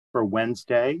for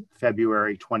Wednesday,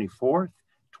 February 24th,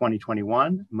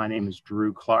 2021. My name is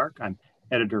Drew Clark. I'm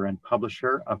editor and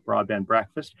publisher of Broadband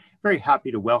Breakfast. Very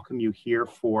happy to welcome you here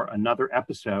for another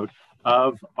episode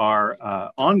of our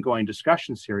ongoing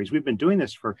discussion series. We've been doing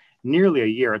this for nearly a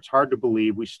year. It's hard to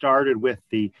believe. We started with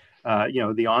the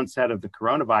onset of the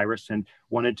coronavirus and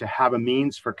wanted to have a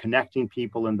means for connecting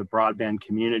people in the broadband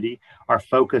community. Our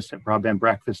focus at Broadband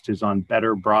Breakfast is on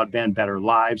better broadband, better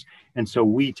lives. And so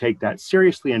we take that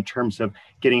seriously in terms of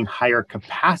getting higher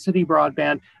capacity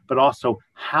broadband, but also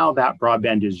how that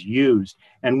broadband is used.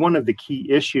 And one of the key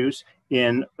issues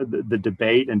in the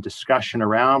debate and discussion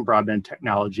around broadband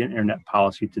technology and internet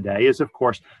policy today is, of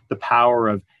course, the power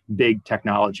of big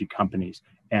technology companies.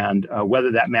 And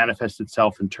whether that manifests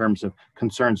itself in terms of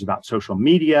concerns about social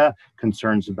media,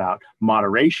 concerns about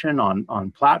moderation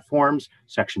on platforms,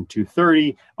 Section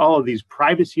 230, all of these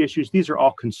privacy issues, these are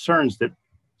all concerns that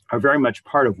are very much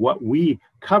part of what we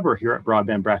cover here at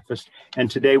Broadband Breakfast. And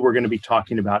today we're going to be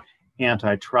talking about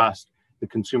antitrust, the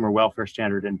consumer welfare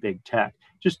standard, and big tech.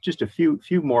 Just a few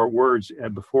more words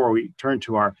before we turn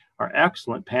to our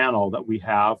excellent panel that we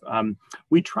have.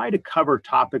 We try to cover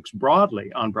topics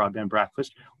broadly on Broadband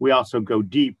Breakfast. We also go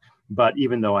deep, but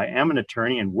even though I am an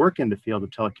attorney and work in the field of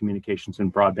telecommunications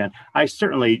and broadband, I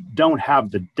certainly don't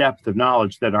have the depth of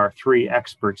knowledge that our three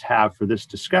experts have for this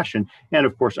discussion, and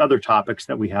of course, other topics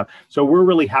that we have. So we're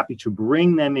really happy to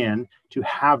bring them in to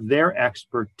have their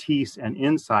expertise and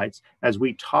insights as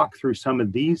we talk through some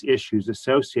of these issues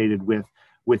associated with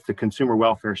the consumer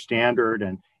welfare standard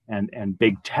and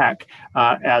big tech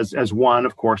as one,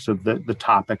 of course, of the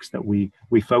topics that we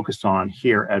focus on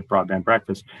here at Broadband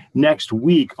Breakfast. Next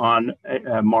week on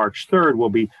March 3rd,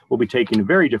 we'll be taking a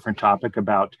very different topic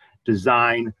about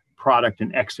design, product,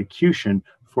 and execution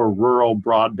for rural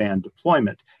broadband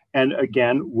deployment. And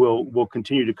again, we'll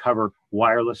continue to cover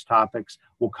wireless topics.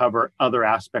 We'll cover other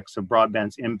aspects of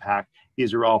broadband's impact.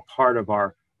 These are all part of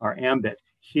our ambit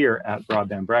here at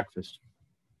Broadband Breakfast.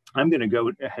 I'm going to go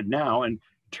ahead now and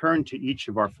turn to each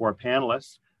of our four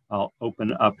panelists. I'll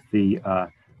open up the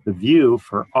view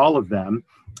for all of them.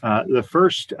 The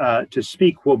first to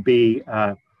speak will be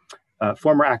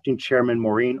former acting chairman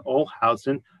Maureen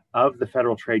Olhausen of the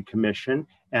Federal Trade Commission,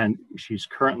 and she's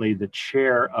currently the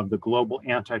chair of the Global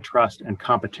Antitrust and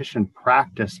Competition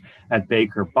Practice at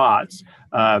Baker Botts.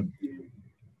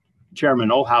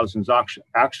 Chairman Olhausen is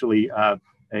actually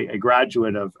a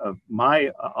graduate of my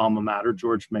alma mater,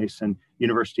 George Mason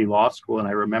University Law School, and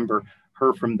I remember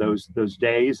her from those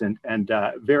days, and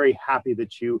very happy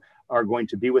that you are going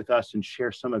to be with us and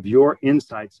share some of your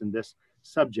insights in this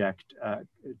subject,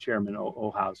 Chairman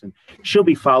Olhausen. She'll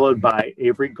be followed by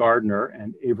Avery Gardner,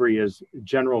 and Avery is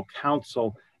General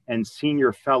Counsel and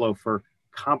Senior Fellow for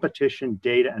Competition,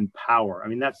 Data, and Power. I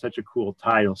mean, that's such a cool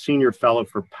title, Senior Fellow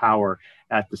for Power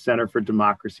at the Center for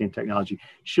Democracy and Technology.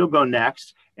 She'll go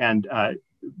next and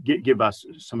give us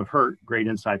some of her great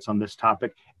insights on this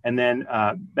topic. And then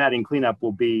batting cleanup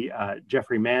will be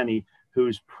Jeffrey Manny,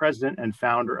 who's president and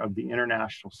founder of the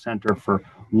International Center for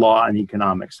Law and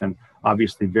Economics, and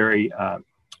obviously very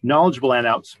knowledgeable and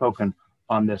outspoken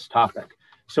on this topic.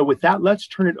 So with that, let's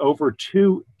turn it over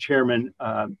to Chairman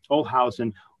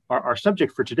Olhausen. Our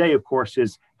subject for today, of course,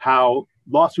 is how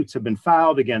lawsuits have been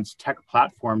filed against tech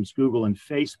platforms, Google and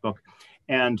Facebook,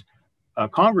 and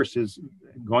Congress is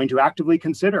going to actively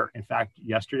consider. In fact,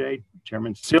 yesterday,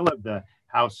 Chairman Sill of the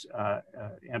House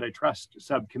Antitrust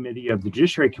Subcommittee of the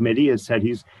Judiciary Committee has said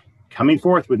he's coming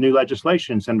forth with new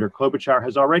legislation. Senator Klobuchar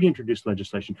has already introduced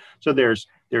legislation. So there's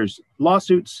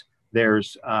lawsuits,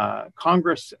 there's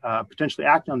Congress potentially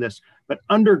acting on this, but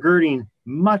undergirding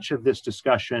much of this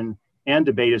discussion and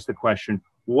debate is the question,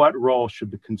 what role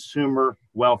should the consumer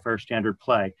welfare standard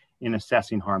play in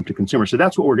assessing harm to consumers? So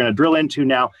that's what we're going to drill into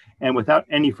now. And without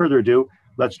any further ado,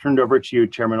 let's turn it over to you,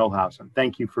 Chairman Olhausen.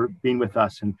 Thank you for being with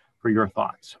us and for your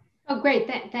thoughts. Oh, great.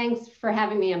 Thanks for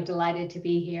having me. I'm delighted to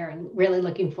be here and really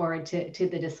looking forward to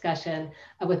the discussion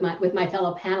with my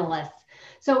fellow panelists.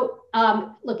 So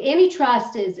look,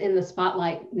 antitrust is in the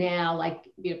spotlight now, like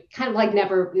kind of like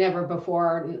never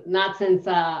before, not since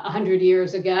 100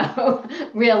 years ago,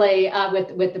 really,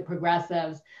 with the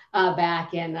progressives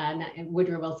back in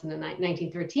Woodrow Wilson in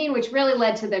 1913, which really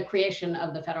led to the creation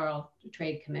of the Federal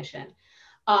Trade Commission.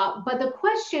 But the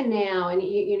question now, and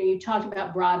you talked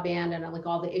about broadband and like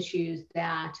all the issues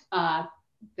that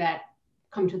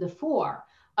come to the fore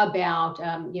about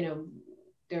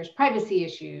there's privacy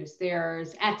issues,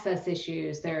 there's access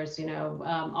issues, there's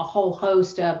a whole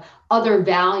host of other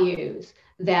values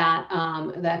that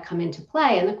that come into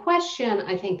play. And the question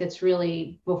I think that's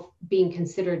really being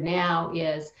considered now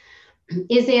is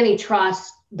is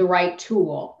antitrust the right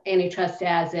tool, antitrust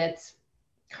as it's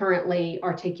currently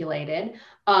articulated,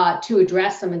 to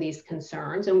address some of these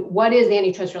concerns? And what is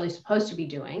antitrust really supposed to be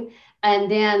doing?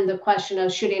 And then the question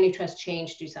of, should antitrust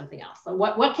change, do something else? So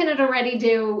what can it already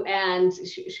do, and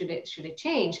should it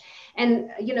change? And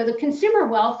the consumer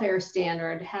welfare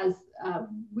standard has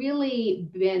really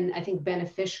been, I think,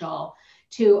 beneficial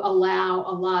to allow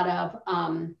a lot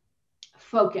of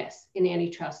focus in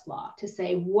antitrust law to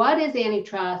say, what is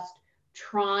antitrust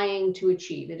trying to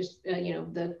achieve? It is,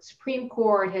 the Supreme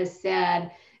Court has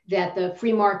said that the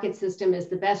free market system is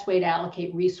the best way to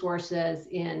allocate resources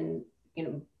in,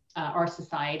 our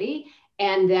society,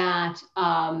 and that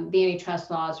the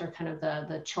antitrust laws are kind of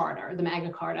the charter, the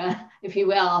Magna Carta, if you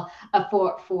will,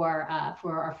 for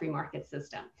our free market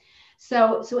system.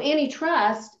 So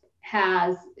antitrust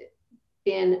has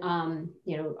been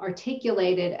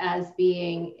articulated as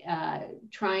being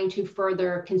trying to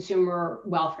further consumer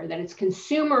welfare, that it's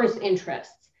consumers'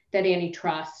 interests that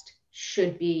antitrust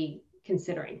should be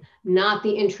considering, not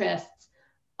the interests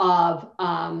of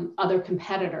other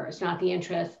competitors, not the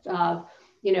interests of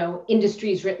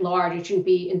industries writ large. It shouldn't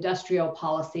be industrial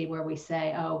policy where we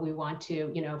say, oh, we want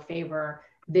to favor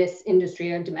this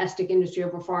industry or domestic industry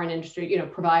over foreign industry,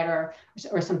 provider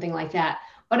or something like that.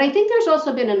 But I think there's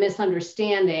also been a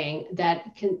misunderstanding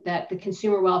that the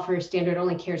consumer welfare standard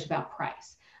only cares about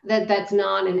price. That's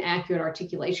not an accurate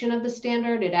articulation of the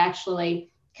standard. It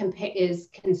actually is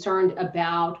concerned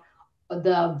about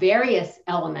the various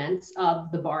elements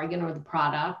of the bargain or the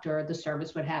product or the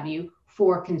service, what have you,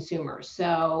 for consumers.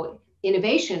 So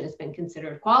innovation has been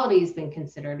considered, quality has been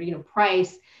considered,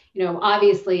 price,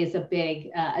 obviously is a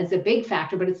big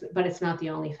factor, but it's not the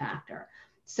only factor.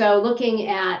 So looking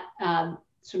at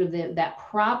sort of that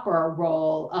proper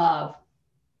role of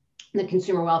the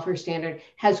consumer welfare standard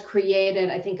has created,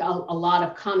 I think, a lot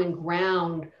of common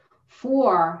ground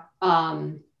for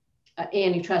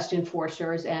antitrust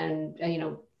enforcers and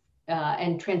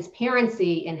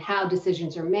transparency in how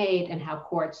decisions are made and how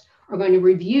courts are going to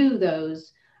review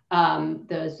those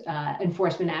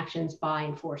enforcement actions by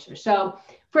enforcers. So,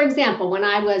 for example, when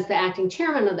I was the acting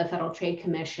chairman of the Federal Trade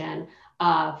Commission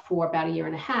for about a year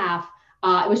and a half,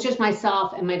 it was just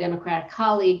myself and my Democratic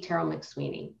colleague, Terrell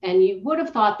McSweeney. And you would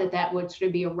have thought that would sort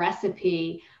of be a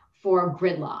recipe for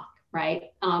gridlock,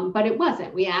 right? But it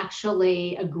wasn't. We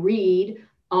actually agreed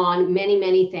on many,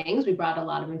 many things. We brought a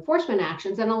lot of enforcement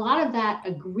actions, and a lot of that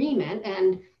agreement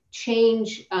and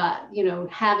change,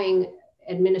 having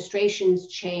administrations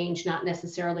change, not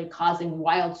necessarily causing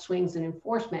wild swings in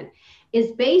enforcement,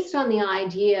 is based on the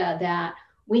idea that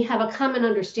we have a common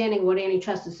understanding what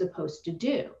antitrust is supposed to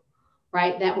do,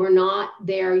 right? That we're not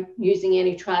there using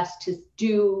antitrust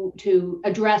to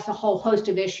address a whole host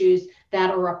of issues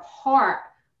that are apart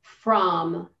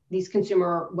from these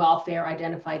consumer welfare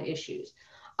identified issues.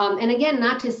 And again,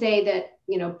 not to say that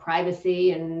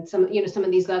privacy and some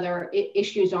of these other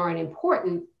issues aren't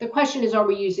important. The question is, are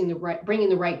we bringing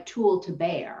the right tool to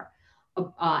bear?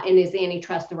 And is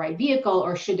antitrust the right vehicle,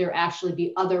 or should there actually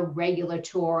be other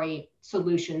regulatory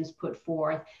solutions put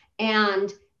forth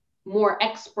and more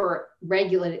expert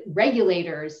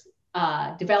regulators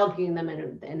developing them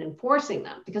and enforcing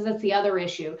them? Because that's the other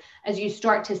issue. As you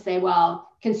start to say, well,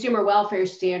 consumer welfare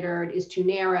standard is too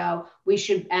narrow, we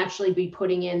should actually be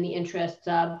putting in the interests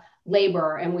of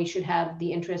labor, and we should have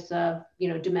the interests of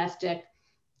domestic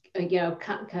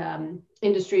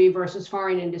industry versus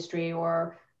foreign industry,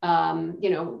 or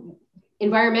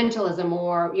environmentalism,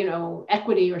 or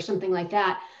equity, or something like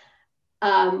that.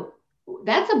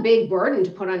 That's a big burden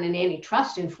to put on an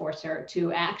antitrust enforcer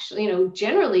to actually,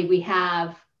 generally we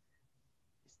have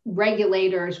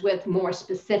regulators with more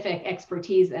specific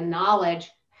expertise and knowledge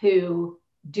who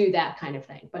do that kind of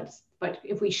thing. But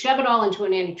if we shove it all into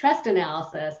an antitrust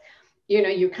analysis,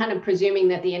 you're kind of presuming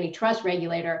that the antitrust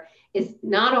regulator is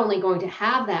not only going to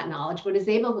have that knowledge, but is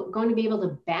going to be able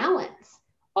to balance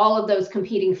all of those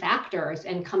competing factors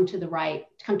and come to the right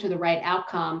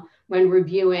outcome when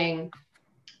reviewing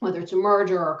whether it's a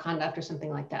merger or conduct or something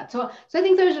like that. So I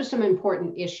think those are some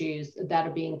important issues that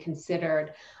are being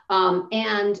considered. So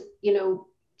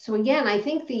again, I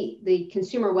think the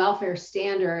consumer welfare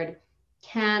standard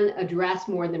can address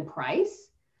more than price,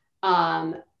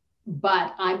 but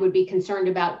I would be concerned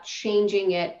about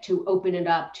changing it to open it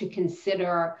up to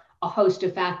consider a host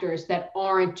of factors that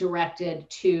aren't directed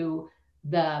to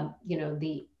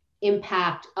the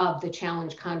impact of the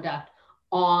challenge conduct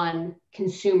on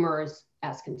consumers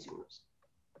as consumers.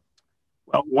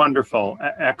 Well, wonderful,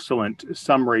 excellent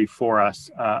summary for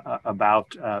us about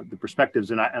the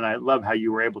perspectives, and I love how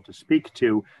you were able to speak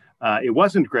to. It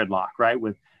wasn't gridlock, right?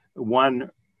 With one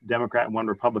Democrat and one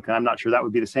Republican. I'm not sure that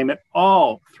would be the same at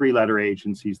all three-letter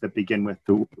agencies that begin with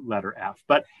the letter F,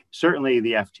 but certainly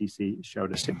the FTC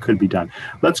showed us it could be done.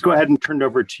 Let's go ahead and turn it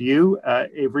over to you.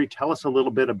 Avery, tell us a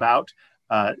little bit about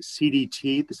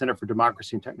CDT, the Center for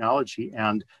Democracy and Technology,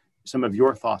 and some of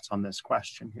your thoughts on this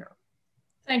question here.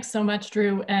 Thanks so much,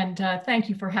 Drew, and thank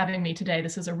you for having me today.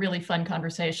 This is a really fun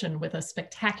conversation with a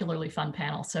spectacularly fun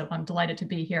panel, so I'm delighted to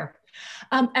be here.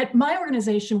 At my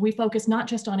organization, we focus not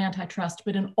just on antitrust,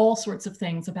 but in all sorts of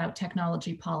things about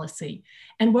technology policy.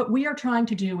 And what we are trying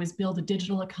to do is build a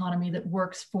digital economy that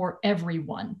works for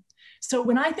everyone. So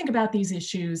when I think about these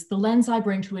issues, the lens I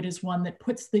bring to it is one that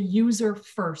puts the user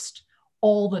first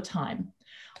all the time.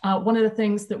 One of the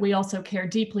things that we also care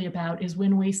deeply about is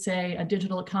when we say a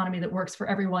digital economy that works for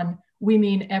everyone, we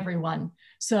mean everyone.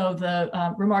 So the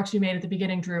remarks you made at the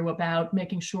beginning, Drew, about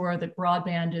making sure that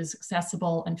broadband is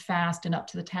accessible and fast and up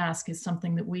to the task is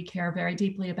something that we care very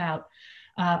deeply about.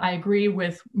 I agree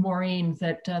with Maureen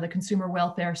that the consumer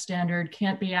welfare standard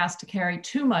can't be asked to carry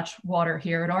too much water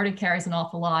here. It already carries an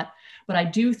awful lot, but I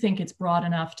do think it's broad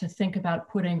enough to think about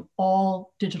putting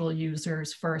all digital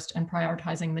users first and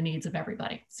prioritizing the needs of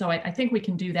everybody. So I think we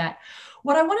can do that.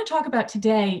 What I want to talk about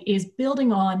today is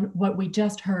building on what we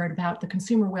just heard about the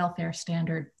consumer welfare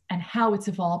standard and how it's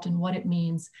evolved and what it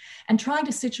means, and trying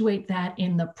to situate that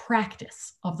in the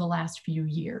practice of the last few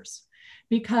years.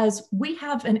 Because we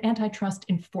have an antitrust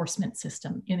enforcement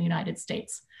system in the United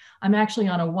States. I'm actually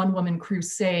on a one-woman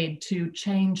crusade to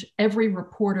change every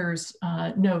reporter's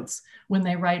notes when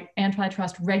they write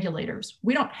antitrust regulators.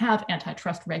 We don't have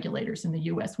antitrust regulators in the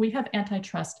US, we have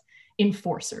antitrust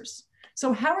enforcers.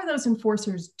 So how are those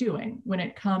enforcers doing when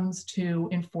it comes to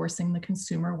enforcing the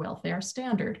consumer welfare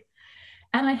standard?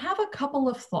 And I have a couple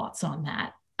of thoughts on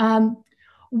that.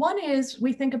 One is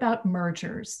we think about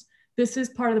mergers. This is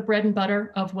part of the bread and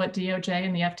butter of what DOJ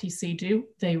and the FTC do.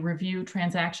 They review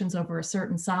transactions over a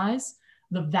certain size.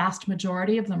 The vast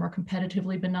majority of them are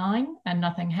competitively benign and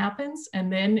nothing happens.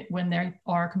 And then when there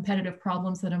are competitive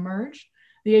problems that emerge,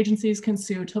 the agencies can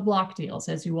sue to block deals,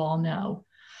 as you all know.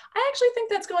 I actually think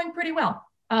that's going pretty well.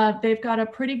 They've got a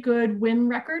pretty good win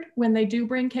record when they do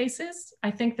bring cases.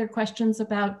 I think there are questions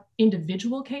about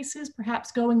individual cases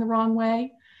perhaps going the wrong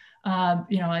way.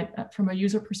 From a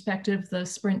user perspective, the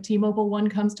Sprint T-Mobile one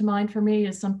comes to mind for me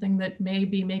as something that may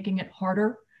be making it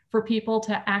harder for people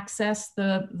to access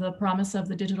the promise of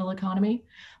the digital economy.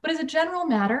 But as a general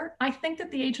matter, I think that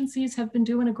the agencies have been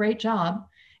doing a great job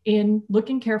in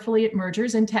looking carefully at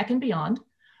mergers in tech and beyond,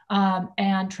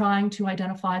 and trying to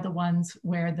identify the ones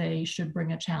where they should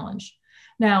bring a challenge.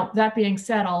 Now, that being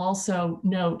said, I'll also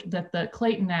note that the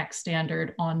Clayton Act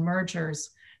standard on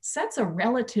mergers sets a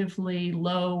relatively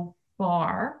low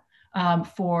bar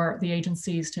for the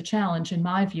agencies to challenge, in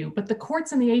my view. But the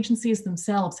courts and the agencies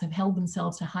themselves have held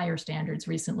themselves to higher standards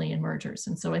recently in mergers.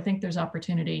 And so I think there's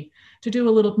opportunity to do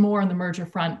a little more on the merger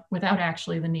front without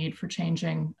actually the need for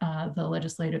changing the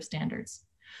legislative standards.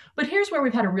 But here's where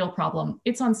we've had a real problem.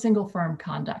 It's on single firm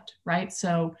conduct, right?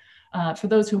 So for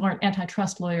those who aren't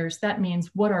antitrust lawyers, that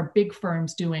means what are big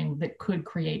firms doing that could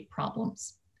create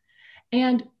problems?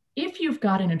 And if you've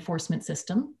got an enforcement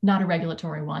system, not a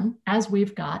regulatory one, as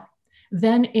we've got,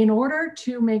 then in order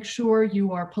to make sure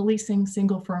you are policing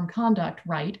single firm conduct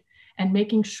right and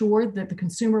making sure that the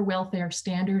consumer welfare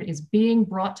standard is being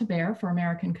brought to bear for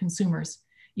American consumers,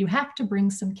 you have to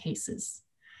bring some cases.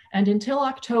 And until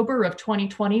October of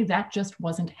 2020, that just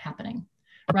wasn't happening,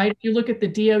 right? If you look at the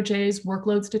DOJ's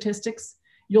workload statistics,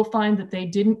 you'll find that they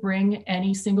didn't bring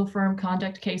any single firm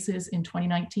conduct cases in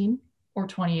 2019 or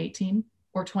 2018.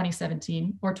 Or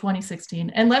 2017 or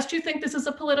 2016, unless you think this is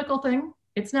a political thing.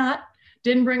 It's not.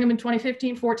 Didn't bring them in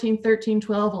 2015, 14, 13,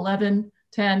 12, 11,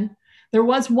 10. There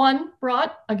was one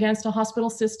brought against a hospital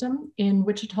system in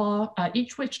Wichita,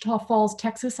 Wichita Falls,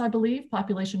 Texas, I believe,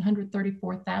 population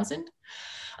 134,000.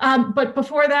 But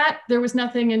before that, there was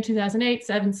nothing in 2008,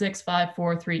 7, 6, 5,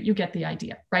 4, 3. You get the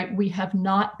idea, right? We have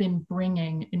not been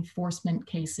bringing enforcement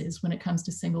cases when it comes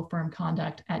to single firm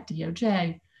conduct at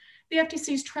DOJ. The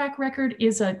FTC's track record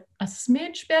is a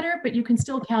smidge better, but you can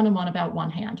still count them on about one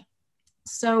hand.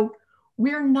 So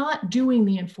we're not doing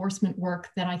the enforcement work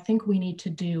that I think we need to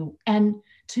do. And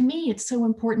to me, it's so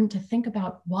important to think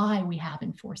about why we have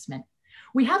enforcement.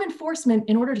 We have enforcement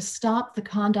in order to stop the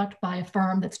conduct by a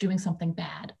firm that's doing something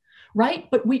bad, right?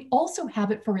 But we also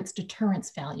have it for its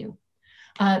deterrence value.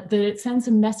 That it sends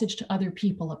a message to other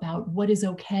people about what is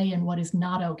okay and what is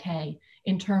not okay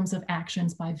in terms of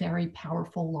actions by very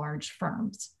powerful large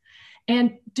firms.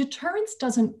 And deterrence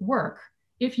doesn't work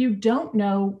if you don't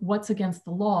know what's against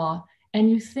the law and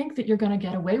you think that you're going to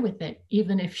get away with it,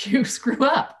 even if you screw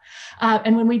up.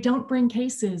 And when we don't bring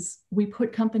cases, we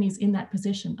put companies in that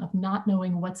position of not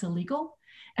knowing what's illegal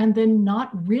and then not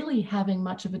really having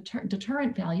much of a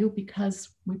deterrent value because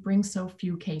we bring so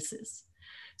few cases.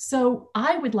 So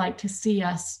I would like to see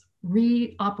us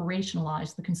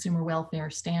re-operationalize the consumer welfare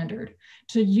standard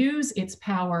to use its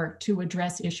power to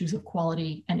address issues of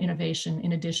quality and innovation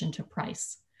in addition to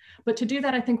price. But to do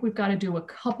that, I think we've got to do a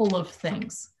couple of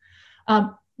things.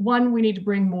 One, we need to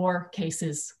bring more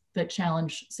cases that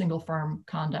challenge single firm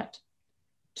conduct.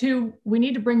 Two, we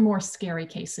need to bring more scary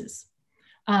cases.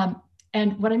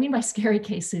 And what I mean by scary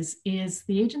cases is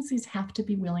the agencies have to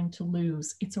be willing to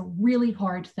lose. It's a really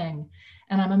hard thing.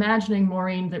 And I'm imagining,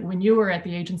 Maureen, that when you were at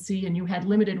the agency and you had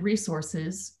limited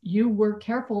resources, you were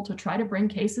careful to try to bring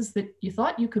cases that you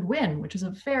thought you could win, which is a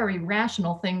very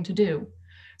rational thing to do.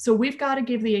 So we've got to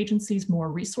give the agencies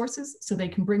more resources so they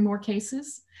can bring more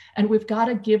cases. And we've got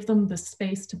to give them the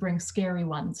space to bring scary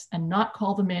ones and not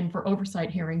call them in for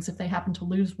oversight hearings if they happen to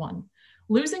lose one.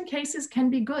 Losing cases can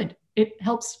be good. It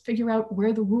helps figure out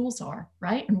where the rules are,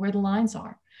 right? And where the lines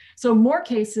are. So more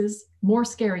cases, more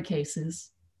scary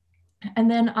cases. And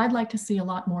then I'd like to see a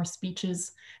lot more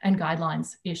speeches and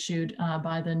guidelines issued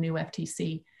by the new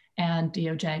FTC and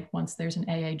DOJ once there's an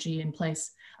AAG in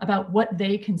place about what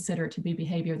they consider to be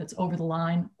behavior that's over the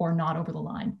line or not over the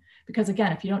line. Because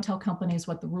again, if you don't tell companies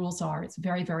what the rules are, it's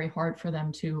very, very hard for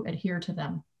them to adhere to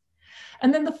them.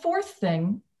 And then the fourth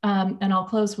thing, and I'll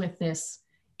close with this,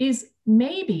 is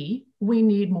maybe we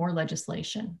need more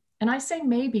legislation. And I say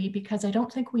maybe because I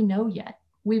don't think we know yet.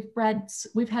 We've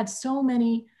had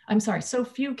so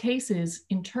few cases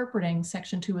interpreting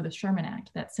Section 2 of the Sherman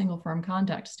Act, that single firm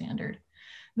conduct standard,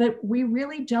 that we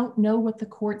really don't know what the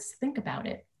courts think about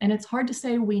it. And it's hard to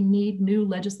say we need new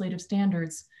legislative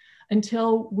standards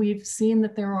until we've seen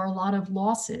that there are a lot of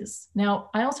losses. Now,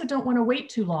 I also don't want to wait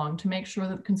too long to make sure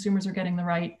that consumers are getting the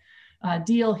right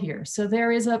deal here. So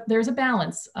there's a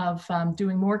balance of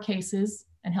doing more cases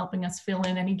and helping us fill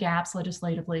in any gaps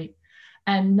legislatively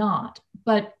and not.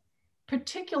 But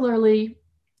particularly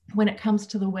when it comes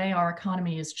to the way our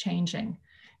economy is changing.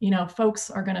 You know,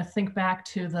 folks are going to think back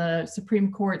to the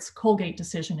Supreme Court's Colgate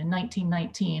decision in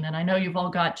 1919. And I know you've all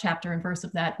got chapter and verse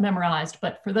of that memorized,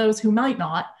 but for those who might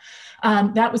not,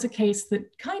 that was a case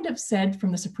that kind of said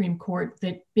from the Supreme Court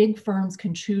that big firms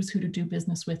can choose who to do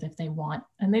business with if they want,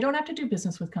 and they don't have to do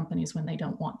business with companies when they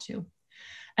don't want to.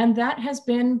 And that has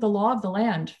been the law of the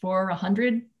land for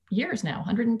 100 years now,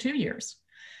 102 years.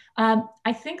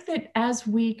 I think that as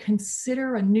we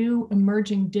consider a new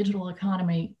emerging digital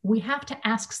economy, we have to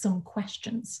ask some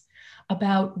questions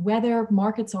about whether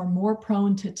markets are more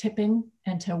prone to tipping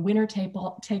and to winner take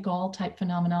all type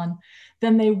phenomenon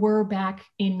than they were back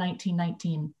in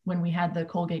 1919 when we had the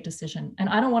Colgate decision. And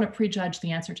I don't want to prejudge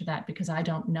the answer to that because I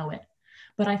don't know it.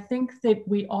 But I think that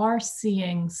we are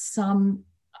seeing some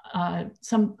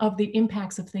of the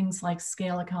impacts of things like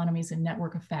scale economies and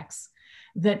network effects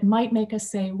that might make us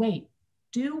say, wait,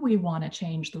 do we want to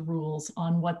change the rules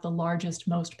on what the largest,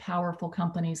 most powerful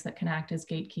companies that can act as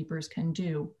gatekeepers can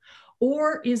do?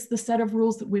 Or is the set of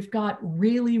rules that we've got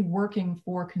really working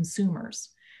for consumers?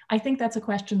 I think that's a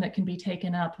question that can be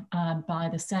taken up by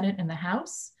the Senate and the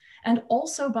House, and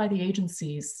also by the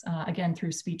agencies, again,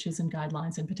 through speeches and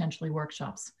guidelines and potentially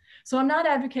workshops. So I'm not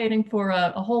advocating for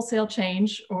a wholesale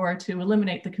change or to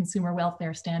eliminate the consumer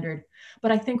welfare standard,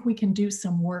 but I think we can do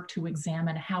some work to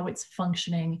examine how it's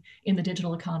functioning in the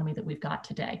digital economy that we've got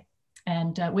today.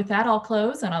 And with that, I'll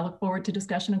close and I look forward to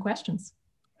discussion and questions.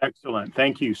 Excellent.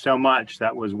 Thank you so much.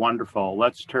 That was wonderful.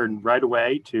 Let's turn right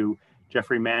away to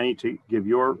Jeffrey Manny to give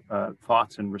your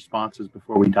thoughts and responses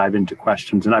before we dive into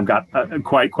questions. And I've got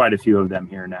quite a few of them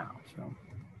here now. So.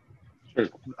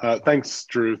 Sure. Thanks,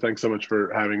 Drew. Thanks so much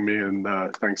for having me.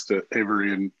 And thanks to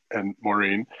Avery and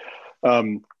Maureen.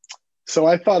 So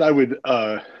I thought I would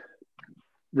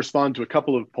respond to a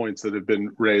couple of points that have been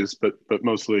raised, but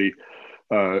mostly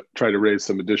try to raise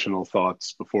some additional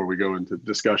thoughts before we go into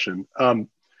discussion.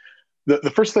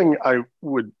 The first thing I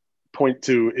would point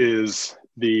to is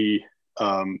the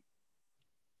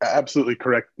absolutely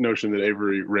correct notion that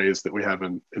Avery raised that we have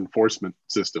an enforcement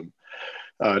system,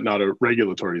 not a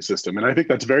regulatory system. And I think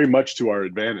that's very much to our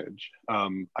advantage.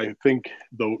 I think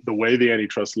the way the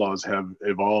antitrust laws have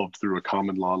evolved through a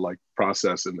common law-like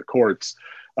process in the courts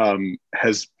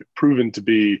has proven to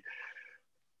be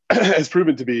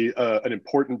an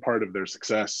important part of their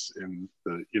success in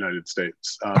the United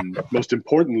States. Most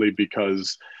importantly,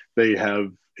 because they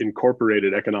have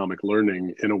incorporated economic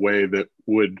learning in a way that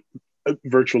would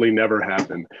virtually never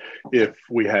happen if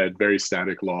we had very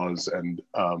static laws and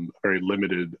very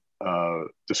limited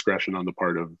discretion on the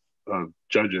part of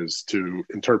judges to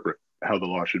interpret how the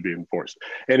law should be enforced.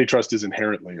 Antitrust is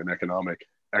inherently an economic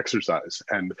exercise,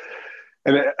 and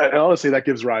honestly, that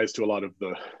gives rise to a lot of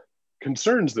the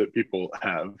concerns that people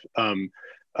have.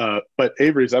 But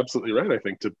Avery is absolutely right, I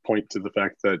think, to point to the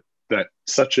fact that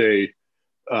such a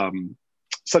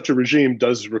regime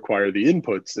does require the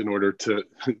inputs in order to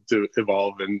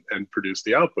evolve and produce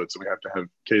the outputs. And we have to have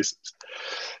cases.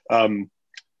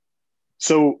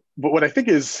 But what I think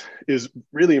is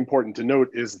really important to note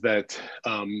is that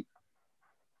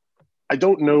I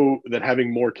don't know that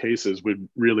having more cases would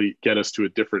really get us to a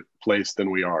different place than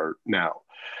we are now.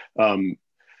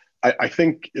 I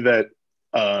think that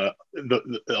a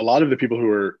lot of the people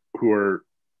who are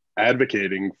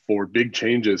advocating for big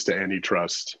changes to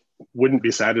antitrust wouldn't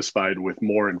be satisfied with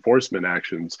more enforcement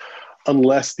actions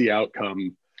unless the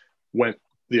outcome went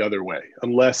the other way,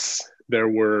 unless there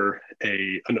were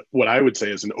what I would say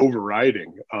is an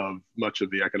overriding of much of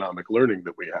the economic learning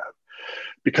that we have.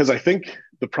 Because I think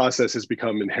the process has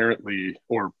become inherently,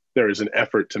 or there is an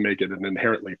effort to make it an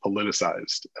inherently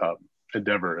politicized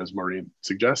endeavor, as Maureen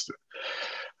suggested.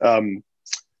 And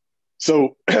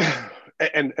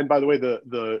by the way,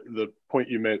 the point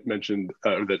you mentioned,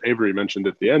 that Avery mentioned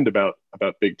at the end about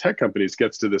big tech companies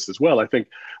gets to this as well. I think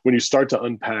when you start to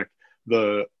unpack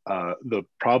the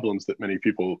problems that many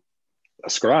people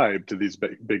ascribe to these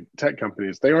big tech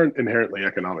companies, they aren't inherently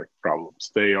economic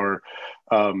problems. They are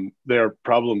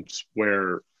problems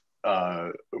where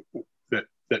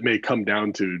that may come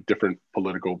down to different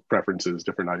political preferences,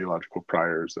 different ideological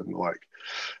priors, and the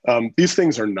like. These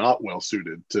things are not well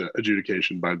suited to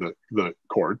adjudication by the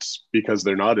courts because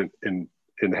they're not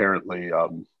inherently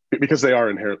because they are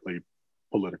inherently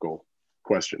political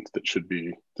questions that should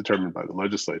be determined by the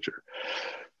legislature.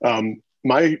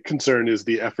 My concern is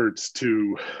the efforts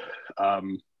to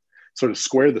sort of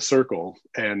square the circle,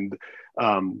 and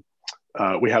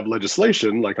we have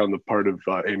legislation, like on the part of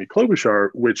Amy Klobuchar,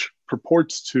 which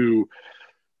purports to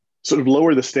sort of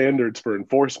lower the standards for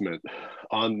enforcement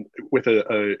with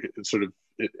a sort of,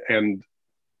 and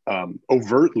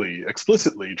overtly,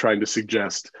 explicitly trying to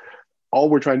suggest all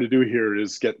we're trying to do here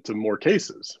is get to more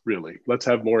cases, really. Let's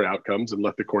have more outcomes and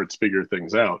let the courts figure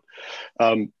things out.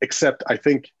 Except I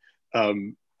think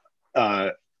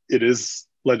it is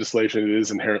legislation, it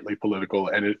is inherently political,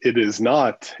 and it is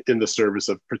not in the service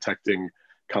of protecting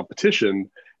competition.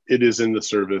 It is in the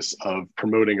service of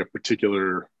promoting a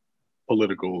particular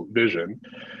political vision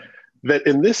that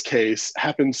in this case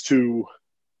happens to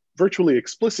virtually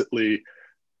explicitly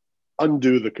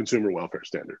undo the consumer welfare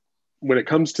standard. When it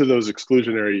comes to those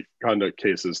exclusionary conduct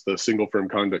cases, the single firm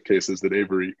conduct cases that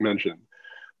Avery mentioned,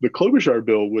 the Klobuchar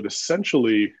bill would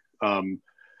essentially,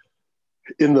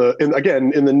 in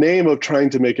the name of trying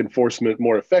to make enforcement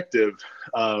more effective,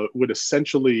 would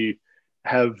essentially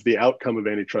have the outcome of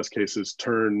antitrust cases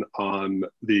turn on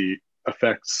the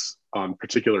effects on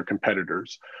particular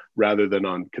competitors rather than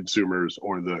on consumers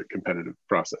or the competitive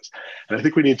process. And I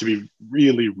think we need to be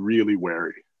really, really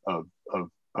wary of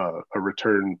a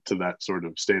return to that sort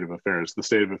of state of affairs, the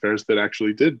state of affairs that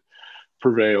actually did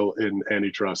prevail in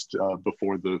antitrust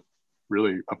before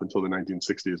really up until the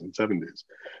 1960s and 70s.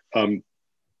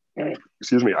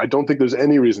 Excuse me, I don't think there's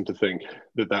any reason to think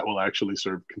that will actually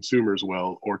serve consumers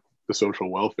well or the social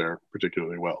welfare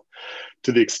particularly well.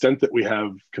 To the extent that we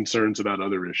have concerns about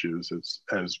other issues,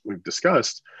 as we've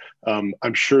discussed,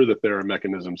 I'm sure that there are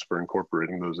mechanisms for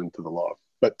incorporating those into the law,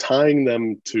 but tying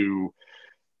them to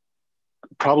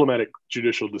problematic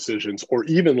judicial decisions or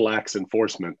even lax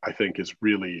enforcement, I think is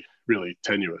really, really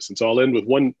tenuous. And so I'll end with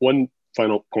one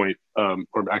final point,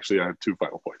 or actually I have two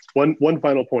final points. One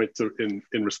final point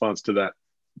in response to that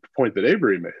point that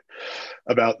Avery made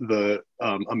about the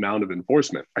amount of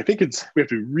enforcement. I think we have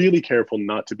to be really careful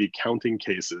not to be counting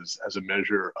cases as a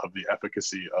measure of the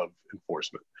efficacy of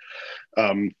enforcement.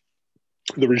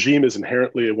 The regime is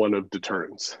inherently one of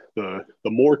deterrence. The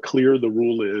more clear the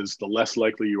rule is, the less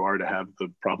likely you are to have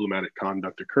the problematic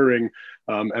conduct occurring,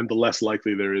 and the less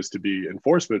likely there is to be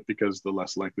enforcement because the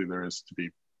less likely there is to be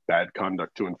bad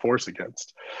conduct to enforce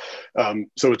against.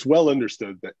 So it's well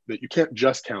understood that you can't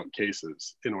just count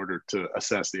cases in order to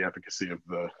assess the efficacy of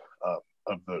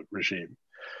the regime.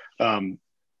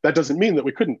 That doesn't mean that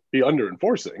we couldn't be under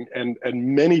enforcing, and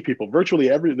many people, virtually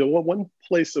the one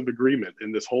place of agreement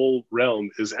in this whole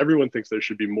realm is everyone thinks there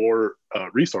should be more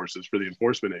resources for the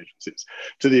enforcement agencies.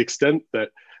 To the extent that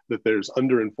that there's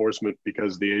under enforcement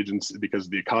because the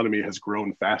economy has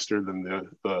grown faster than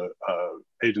the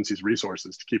agency's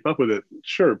resources to keep up with it,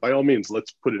 sure, by all means,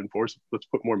 let's put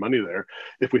more money there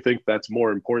if we think that's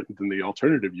more important than the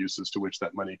alternative uses to which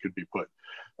that money could be put.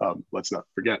 Let's not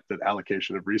forget that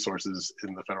allocation of resources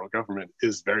in the federal government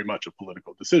is very much a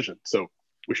political decision. So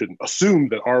we shouldn't assume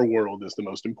that our world is the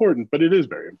most important, but it is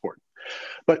very important.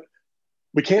 But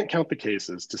we can't count the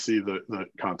cases to see the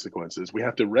consequences. We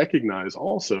have to recognize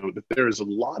also that there is a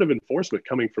lot of enforcement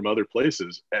coming from other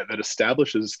places that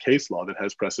establishes case law that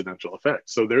has precedential effect.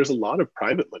 So there's a lot of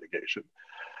private litigation.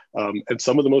 And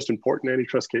some of the most important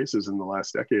antitrust cases in the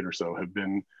last decade or so have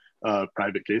been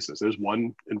private cases. There's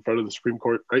one in front of the Supreme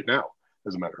Court right now,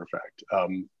 as a matter of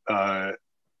fact.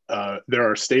 There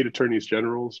are state attorneys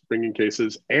generals bringing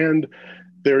cases, and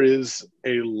there is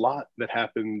a lot that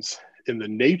happens in the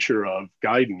nature of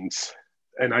guidance.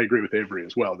 And I agree with Avery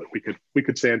as well that we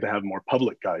could stand to have more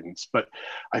public guidance. But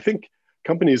I think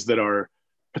companies that are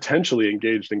potentially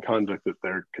engaged in conduct that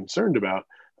they're concerned about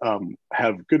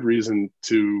have good reason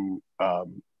to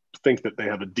think that they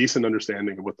have a decent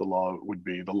understanding of what the law would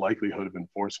be, the likelihood of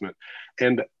enforcement,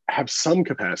 and have some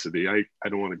capacity. I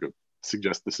don't want to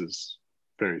suggest this is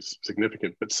very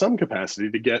significant, but some capacity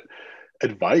to get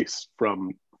advice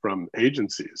from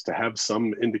agencies, to have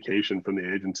some indication from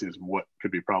the agencies what could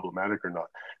be problematic or not,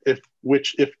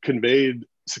 which if conveyed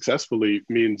successfully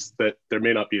means that there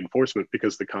may not be enforcement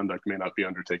because the conduct may not be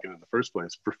undertaken in the first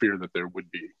place for fear that there would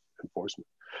be enforcement.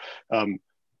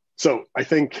 So I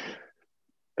think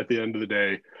at the end of the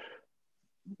day,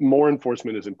 more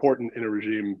enforcement is important in a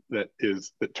regime that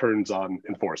turns on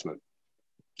enforcement.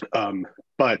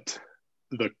 But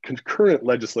the concurrent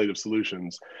legislative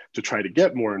solutions to try to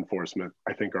get more enforcement,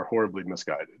 I think, are horribly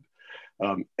misguided.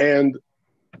 And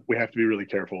we have to be really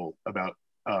careful about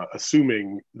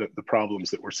assuming that the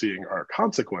problems that we're seeing are a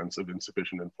consequence of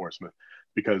insufficient enforcement,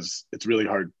 because it's really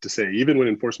hard to say, even when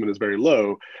enforcement is very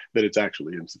low, that it's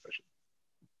actually insufficient.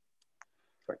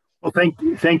 Well,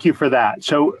 thank you for that.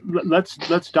 So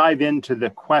let's dive into the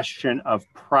question of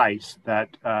price that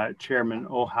Chairman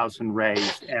Olhausen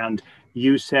raised. And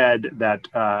you said that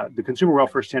the consumer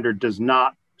welfare standard does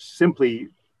not simply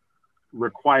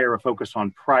require a focus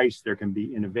on price. There can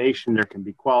be innovation, there can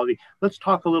be quality. Let's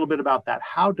talk a little bit about that.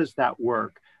 How does that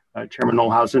work, Chairman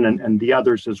Olhausen and the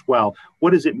others as well?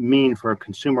 What does it mean for a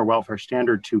consumer welfare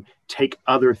standard to take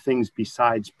other things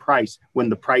besides price when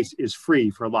the price is free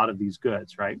for a lot of these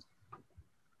goods, right?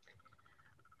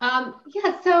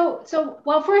 Yeah, so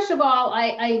well, first of all,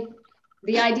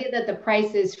 the idea that the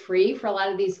price is free for a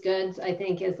lot of these goods, I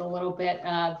think, is a little bit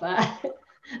of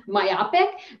myopic,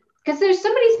 because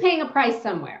somebody's paying a price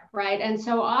somewhere, right? And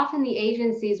so often the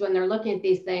agencies, when they're looking at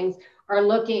these things, are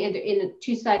looking in a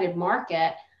two-sided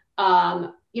market,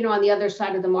 on the other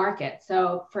side of the market.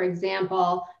 So for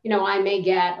example, I may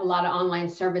get a lot of online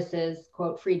services,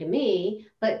 quote, free to me,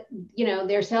 but,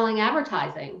 they're selling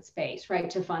advertising space, right,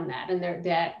 to fund that. And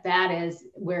that is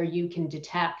where you can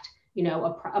detect,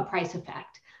 a price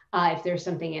effect if there's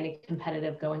something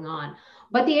anti-competitive going on.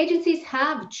 But the agencies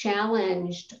have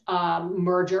challenged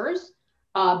mergers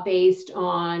based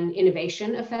on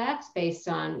innovation effects, based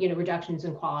on, reductions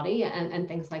in quality and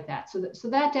things like that. So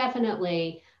that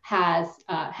definitely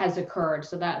has occurred.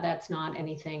 So that's not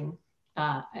anything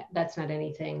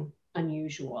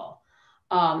unusual.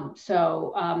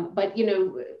 But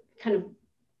kind of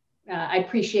I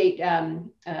appreciate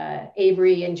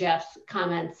Avery and Jeff's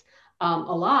comments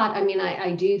a lot. I mean,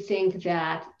 I do think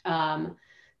that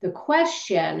the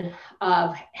question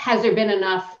of has there been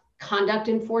enough conduct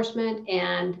enforcement,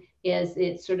 and is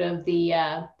it sort of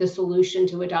the solution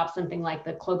to adopt something like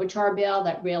the Klobuchar bill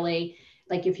that really,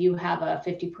 like, if you have a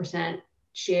 50%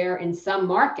 share in some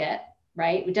market,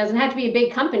 right? It doesn't have to be a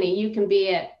big company. You can be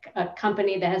a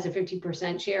company that has a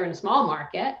 50% share in a small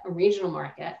market, a regional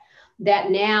market, that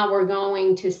now we're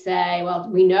going to say, well,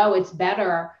 we know it's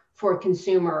better for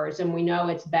consumers, and we know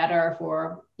it's better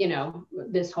for,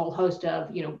 this whole host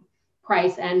of,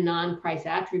 price and non-price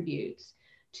attributes,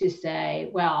 to say,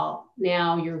 well,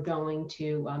 now you're going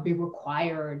to be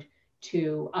required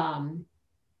to,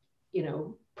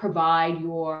 provide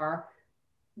your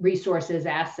resources,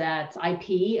 assets,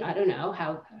 IP. I don't know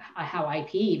how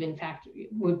IP even, in fact,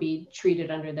 would be treated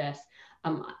under this.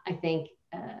 I think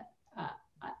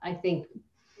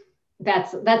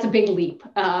that's a big leap.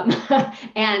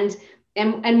 And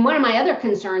one of my other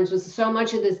concerns was so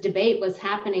much of this debate was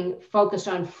happening focused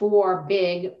on 4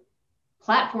 big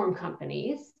platform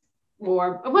companies,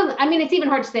 it's even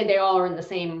hard to say they all are in the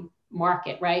same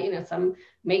market, right? Some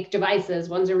make devices,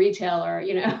 one's a retailer,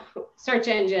 search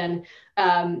engine,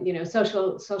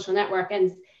 social network.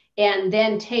 and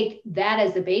then take that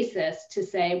as a basis to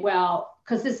say, well,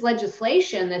 because this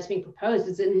legislation that's being proposed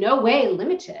is in no way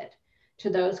limited to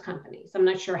those companies. I'm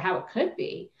not sure how it could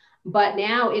be, but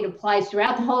now it applies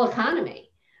throughout the whole economy.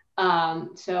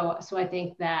 So I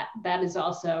think that is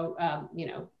also,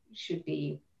 should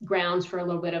be grounds for a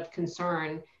little bit of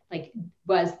concern. Like,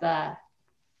 was the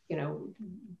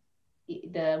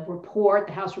report,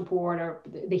 the House report, or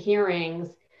the hearings,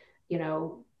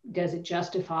 does it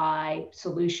justify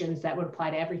solutions that would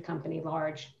apply to every company,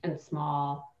 large and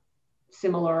small,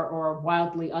 similar or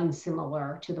wildly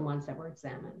unsimilar to the ones that were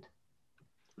examined?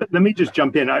 Let me just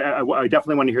jump in. I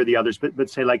definitely want to hear the others, but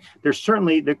say, like, there's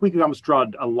certainly, we could almost draw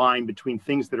a line between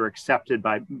things that are accepted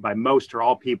by most or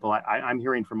all people. I'm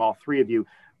hearing from all three of you,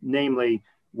 namely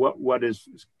what is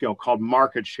called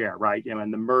market share, right?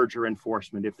 And the merger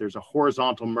enforcement. If there's a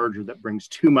horizontal merger that brings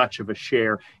too much of a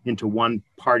share into one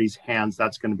party's hands,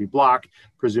 that's going to be blocked.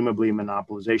 Presumably a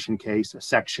monopolization case, a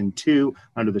Section 2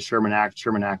 under the Sherman Act.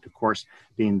 Sherman Act, of course,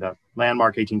 being the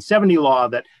landmark 1870 law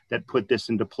that put this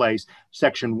into place.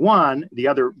 Section 1, the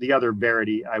other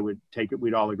verity I would take it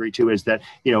we'd all agree to is that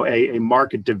a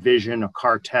market division, a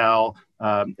cartel,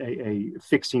 a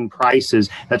fixing prices,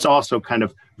 that's also kind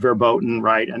of verboten,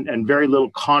 right? And very little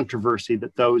controversy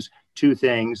that those two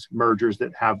things, mergers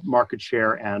that have market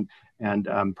share and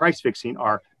price fixing,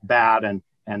 are bad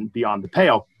and beyond the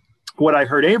pale. What I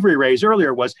heard Avery raise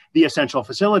earlier was the essential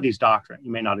facilities doctrine. You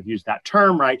may not have used that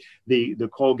term, right? The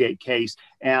Colgate case.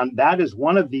 And that is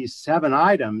one of these 7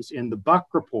 items in the Buck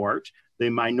report, the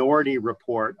minority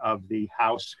report of the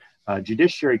House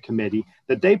Judiciary Committee,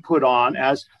 that they put on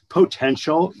as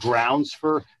potential grounds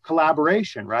for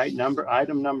collaboration, right?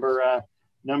 Item number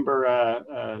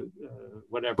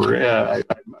whatever, I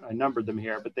numbered them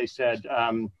here, but they said,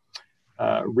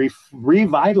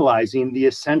 revitalizing the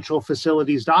essential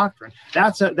facilities doctrine.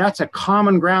 That's a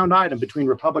common ground item between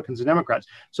Republicans and Democrats.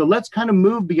 So let's kind of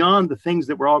move beyond the things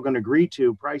that we're all going to agree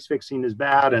to. Price fixing is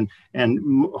bad, and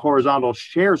horizontal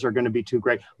shares are going to be too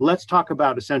great. Let's talk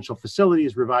about essential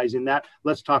facilities, revising that.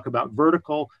 Let's talk about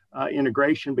vertical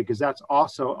integration, because that's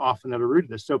also often at the root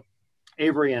of this. So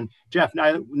Avery and Jeff,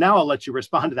 now I'll let you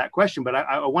respond to that question, but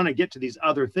I want to get to these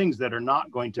other things that are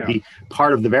not going to be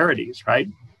part of the verities, right?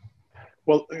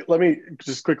 Well, let me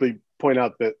just quickly point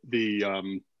out that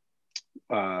the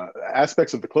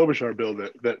aspects of the Klobuchar bill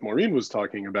that Maureen was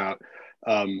talking about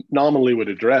nominally would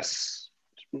address,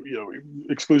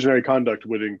 exclusionary conduct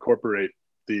would incorporate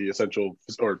the essential,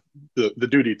 or the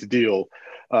duty to deal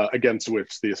against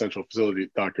which the essential facility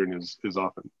doctrine is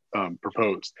often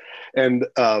proposed. And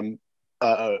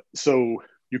so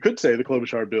you could say the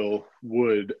Klobuchar bill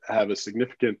would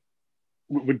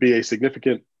be a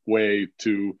significant way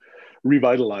to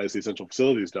revitalize the essential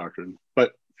facilities doctrine,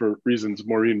 but for reasons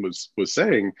Maureen was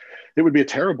saying, it would be a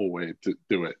terrible way to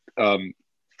do it.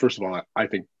 First of all, I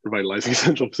think revitalizing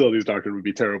essential facilities doctrine would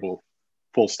be terrible,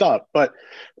 full stop. But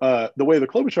the way the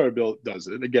Klobuchar bill does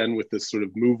it, again with this sort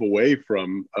of move away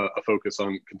from a focus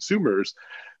on consumers,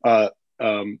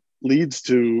 leads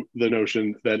to the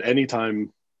notion that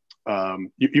anytime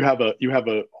you have a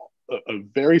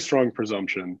very strong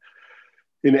presumption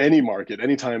in any market,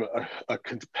 anytime a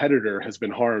competitor has been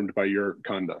harmed by your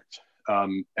conduct,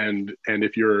 and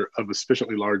if you're of a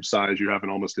sufficiently large size, you have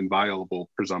an almost inviolable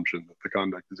presumption that the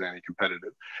conduct is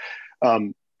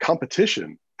anti-competitive.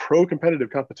 Competition,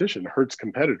 pro-competitive competition, hurts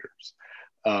competitors.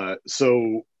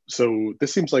 So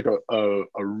this seems like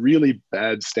a really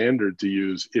bad standard to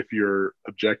use if your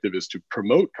objective is to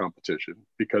promote competition,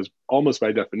 because almost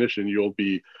by definition, you'll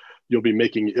be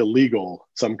making illegal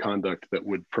some conduct that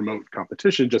would promote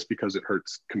competition just because it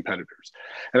hurts competitors.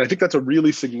 And I think that's a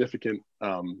really significant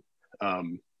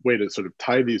way to sort of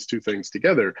tie these two things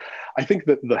together. I think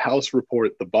that the House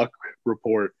report, the Buck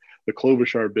report, the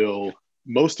Klobuchar bill,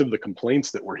 most of the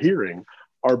complaints that we're hearing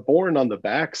are born on the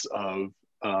backs of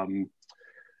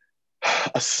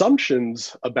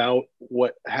assumptions about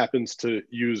what happens to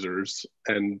users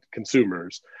and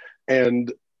consumers,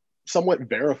 and somewhat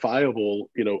verifiable,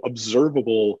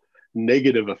 observable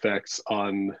negative effects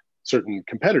on certain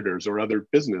competitors or other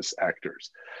business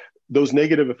actors. Those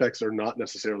negative effects are not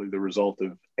necessarily the result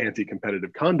of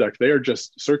anti-competitive conduct. They are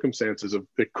just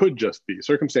it could just be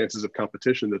circumstances of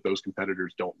competition that those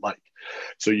competitors don't like.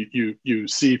 So you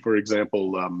see, for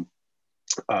example,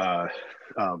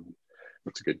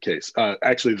 what's a good case?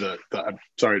 Actually, I'm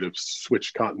sorry to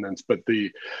switch continents, but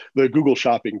the Google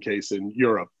shopping case in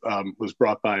Europe was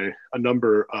brought by a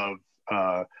number of,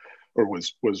 or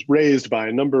was raised by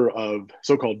a number of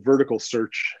so-called vertical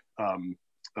search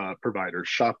providers,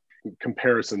 shop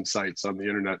comparison sites on the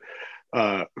internet,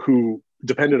 who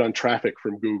depended on traffic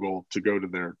from Google to go to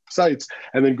their sites.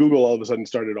 And then Google all of a sudden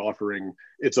started offering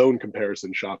its own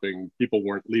comparison shopping. People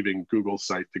weren't leaving Google's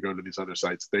site to go to these other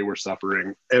sites. They were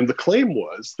suffering. And the claim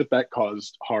was that that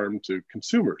caused harm to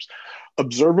consumers.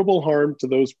 Observable harm to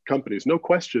those companies. No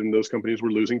question, those companies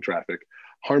were losing traffic.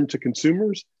 Harm to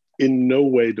consumers, in no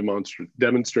way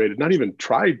demonstrated, not even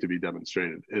tried to be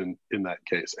demonstrated in that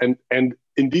case. And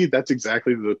indeed, that's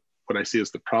exactly what I see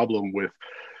as the problem with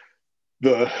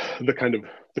the kind of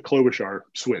the Klobuchar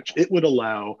switch. It would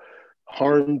allow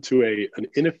harm to an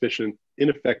inefficient,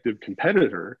 ineffective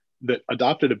competitor that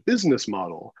adopted a business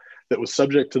model that was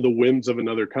subject to the whims of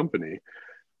another company.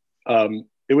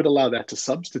 It would allow that to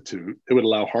substitute, it would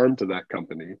allow harm to that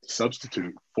company to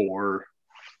substitute for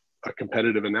a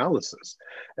competitive analysis.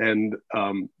 And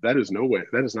that is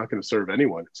not going to serve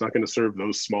anyone. It's not going to serve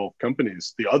those small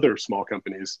companies, the other small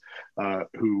companies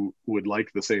who would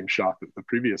like the same shock that the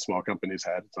previous small companies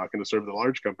had. It's not going to serve the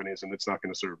large companies, and it's not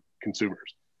going to serve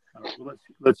consumers.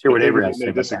 Let's hear what Avery has to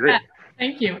say. Disagree.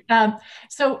 Thank you.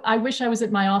 So I wish I was at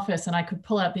my office and I could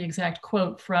pull out the exact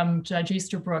quote from Judge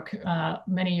Easterbrook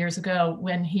many years ago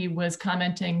when he was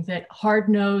commenting that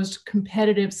hard-nosed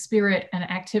competitive spirit and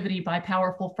activity by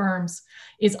powerful firms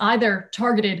is either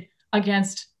targeted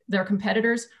against their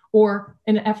competitors or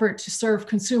an effort to serve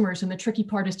consumers. And the tricky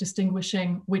part is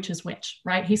distinguishing which is which,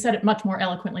 right? He said it much more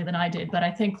eloquently than I did, but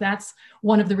I think that's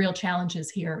one of the real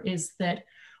challenges here is that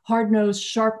hard-nosed,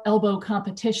 sharp elbow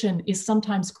competition is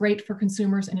sometimes great for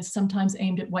consumers and is sometimes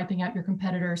aimed at wiping out your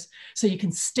competitors so you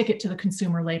can stick it to the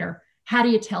consumer later. How do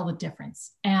you tell the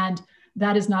difference? And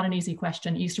that is not an easy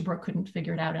question. Easterbrook couldn't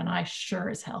figure it out, and I sure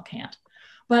as hell can't.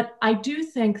 But I do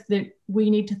think that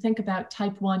we need to think about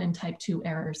type 1 and type 2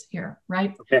 errors here,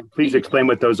 right? Okay, please explain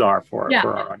what those are for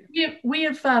our audience. We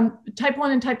have type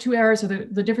 1 and type 2 errors are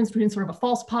the difference between sort of a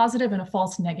false positive and a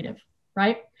false negative,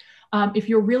 right? If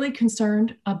you're really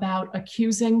concerned about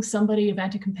accusing somebody of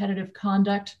anti-competitive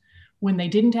conduct when they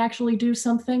didn't actually do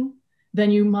something, then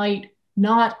you might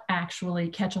not actually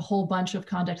catch a whole bunch of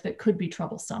conduct that could be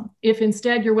troublesome. If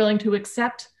instead you're willing to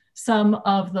accept some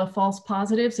of the false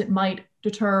positives, it might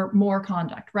deter more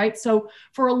conduct, right? So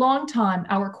for a long time,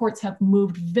 our courts have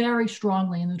moved very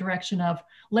strongly in the direction of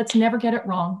let's never get it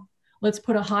wrong. Let's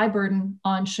put a high burden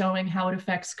on showing how it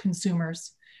affects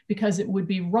consumers, because it would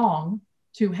be wrong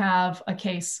to have a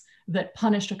case that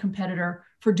punished a competitor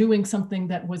for doing something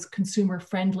that was consumer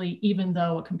friendly, even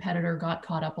though a competitor got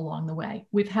caught up along the way.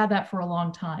 We've had that for a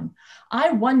long time.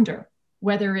 I wonder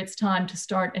whether it's time to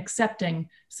start accepting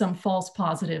some false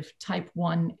positive type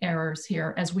 1 errors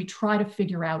here as we try to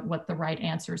figure out what the right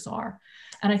answers are.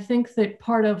 And I think that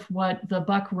part of what the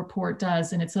Buck report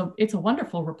does, and it's a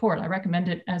wonderful report, I recommend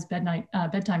it as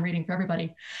bedtime reading for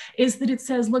everybody, is that it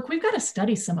says, look, we've got to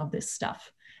study some of this stuff.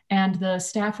 And the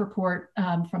staff report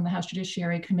from the House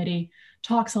Judiciary Committee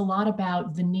talks a lot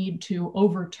about the need to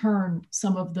overturn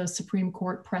some of the Supreme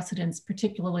Court precedents,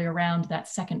 particularly around that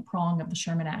second prong of the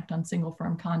Sherman Act on single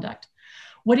firm conduct.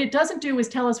 What it doesn't do is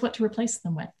tell us what to replace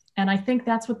them with. And I think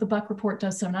that's what the Buck report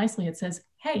does so nicely. It says,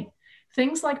 hey,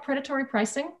 things like predatory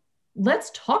pricing,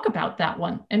 let's talk about that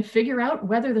one and figure out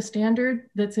whether the standard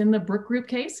that's in the Brook Group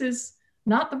case is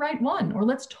not the right one, or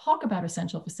let's talk about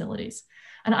essential facilities.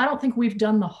 And I don't think we've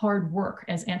done the hard work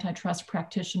as antitrust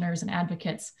practitioners and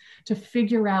advocates to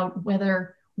figure out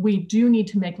whether we do need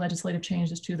to make legislative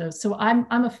changes to those. So I'm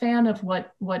a fan of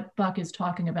what Buck is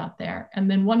talking about there. And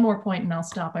then one more point and I'll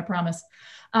stop, I promise.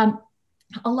 A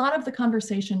lot of the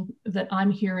conversation that I'm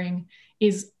hearing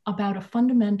is about a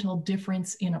fundamental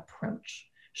difference in approach.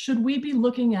 Should we be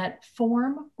looking at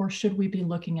form or should we be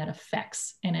looking at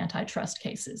effects in antitrust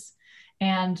cases?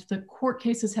 And the court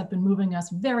cases have been moving us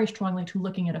very strongly to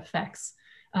looking at effects,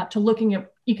 to looking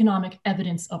at economic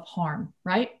evidence of harm,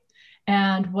 right?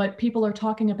 And what people are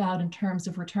talking about in terms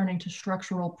of returning to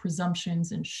structural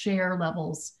presumptions and share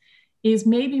levels is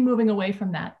maybe moving away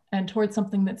from that and towards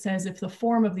something that says if the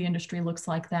form of the industry looks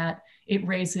like that, it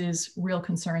raises real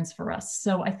concerns for us.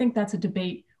 So I think that's a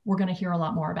debate we're going to hear a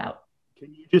lot more about.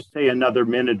 Can you just say another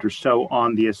minute or so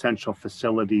on the essential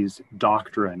facilities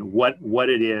doctrine, what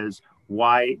it is,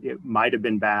 why it might have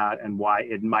been bad and why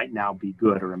it might now be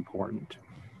good or important?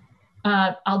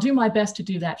 I'll do my best to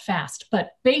do that fast,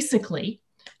 but basically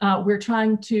we're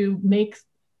trying to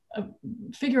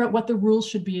figure out what the rules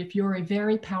should be if you're a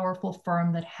very powerful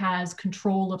firm that has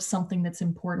control of something that's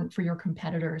important for your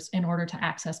competitors in order to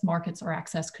access markets or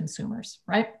access consumers,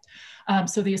 right?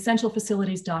 So the essential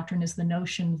facilities doctrine is the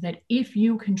notion that if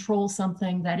you control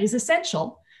something that is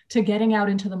essential to getting out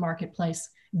into the marketplace,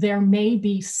 there may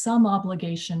be some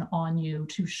obligation on you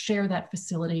to share that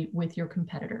facility with your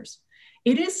competitors.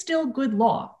 It is still good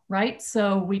law, right?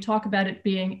 So we talk about it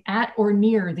being at or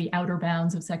near the outer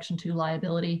bounds of Section 2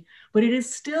 liability, but it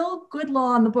is still good law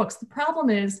on the books. The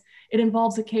problem is it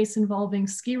involves a case involving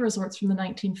ski resorts from the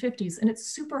 1950s, and it's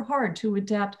super hard to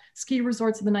adapt ski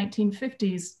resorts of the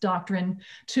 1950s doctrine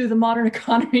to the modern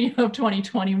economy of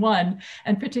 2021,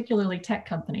 and particularly tech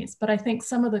companies. But I think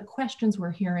some of the questions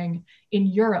we're hearing in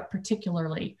Europe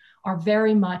particularly are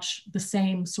very much the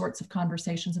same sorts of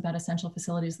conversations about essential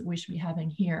facilities that we should be having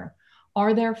here.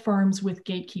 Are there firms with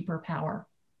gatekeeper power,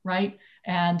 right?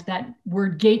 And that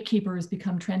word gatekeeper has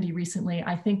become trendy recently.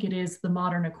 I think it is the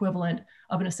modern equivalent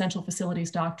of an essential facilities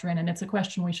doctrine. And it's a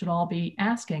question we should all be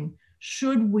asking.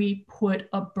 Should we put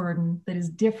a burden that is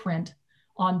different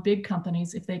on big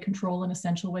companies if they control an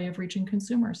essential way of reaching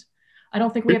consumers? I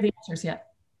don't think we have the answers yet.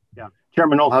 Yeah.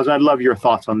 Chairman Olhausen, I'd love your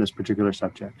thoughts on this particular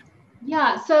subject.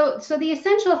 Yeah, so the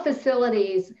essential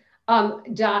facilities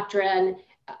doctrine,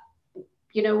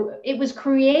 it was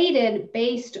created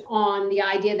based on the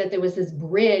idea that there was this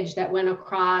bridge that went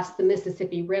across the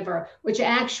Mississippi River, which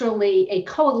actually a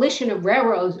coalition of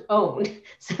railroads owned.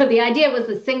 So the idea was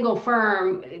a single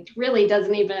firm. It really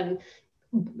doesn't even,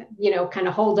 kind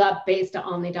of hold up based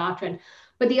on the doctrine.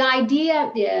 But the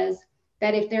idea is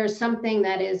that if there's something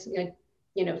that is,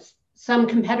 some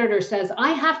competitor says,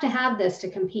 I have to have this to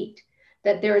compete,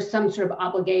 that there is some sort of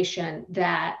obligation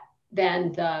that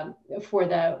then for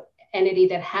the entity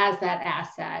that has that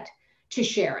asset to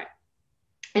share it.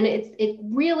 And it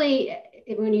really,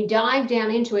 when you dive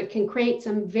down into it, can create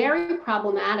some very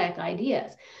problematic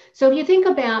ideas. So if you think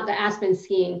about the Aspen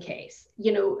skiing case,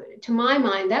 to my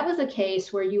mind, that was a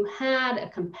case where you had a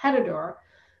competitor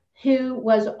who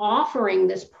was offering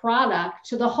this product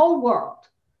to the whole world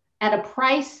at a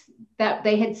price that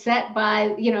they had set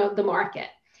by, the market.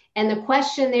 And the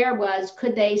question there was,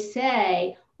 could they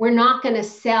say, we're not going to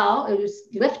sell, it was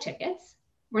lift tickets,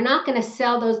 we're not going to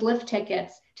sell those lift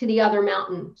tickets to the other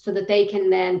mountain so that they can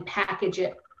then package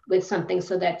it with something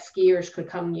so that skiers could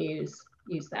come use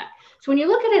that. So when you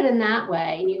look at it in that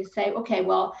way and you say, okay,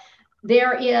 well,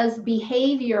 there is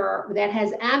behavior that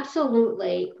has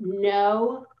absolutely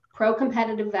no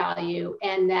pro-competitive value,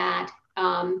 and that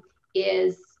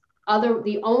is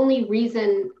the only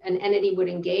reason an entity would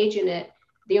engage in it,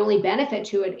 the only benefit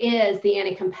to it is the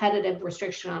anti-competitive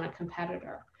restriction on a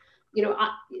competitor.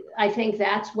 I think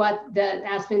that's what the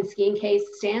Aspen skiing case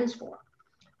stands for.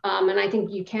 And I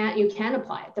think you can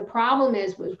apply it. The problem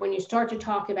is when you start to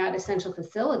talk about essential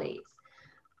facilities,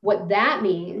 what that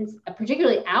means,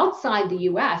 particularly outside the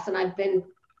US, and I've been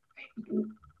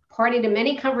party to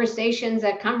many conversations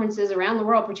at conferences around the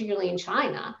world, particularly in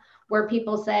China, where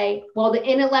people say, well, the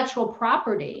intellectual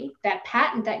property, that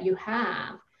patent that you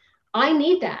have, I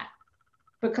need that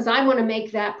because I want to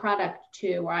make that product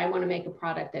too, or I want to make a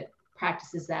product that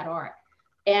practices that art.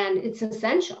 And it's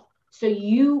essential. So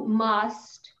you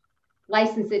must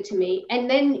license it to me. And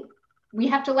then we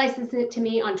have to license it to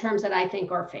me on terms that I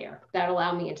think are fair, that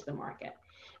allow me into the market.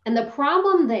 And the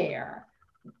problem there,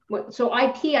 so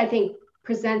IP, I think,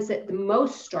 presents it the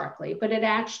most starkly, but it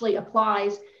actually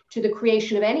applies to the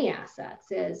creation of any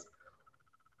assets, is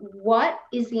what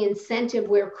is the incentive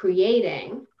we're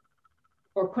creating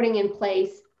or putting in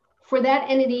place for that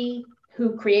entity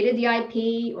who created the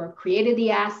IP or created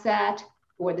the asset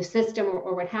or the system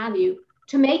or what have you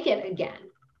to make it again?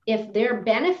 If their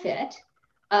benefit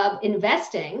of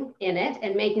investing in it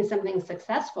and making something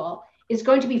successful is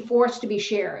going to be forced to be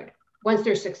shared once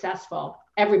they're successful,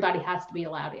 everybody has to be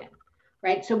allowed in,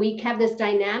 right? So we have this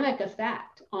dynamic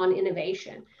effect on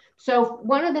innovation. So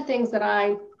one of the things that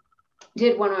I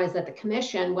did when I was at the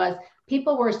commission was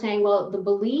people were saying, well, the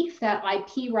belief that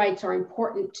IP rights are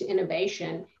important to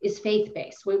innovation is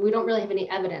faith-based. We don't really have any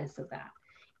evidence of that,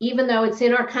 even though it's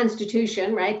in our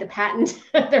Constitution, right? The patent,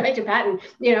 the right to patent,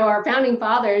 our founding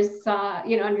fathers saw,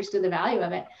 understood the value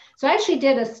of it. So I actually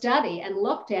did a study and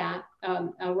looked at,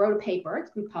 wrote a paper,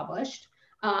 it's been published,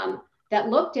 that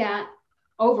looked at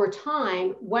over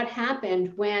time what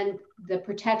happened when the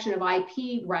protection of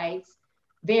IP rights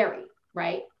varied,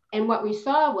 right? And what we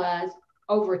saw was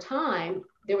over time,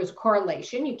 there was a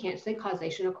correlation, you can't say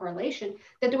causation or correlation,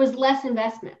 that there was less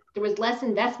investment. There was less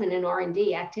investment in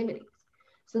R&D activities.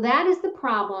 So that is the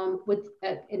problem with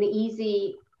an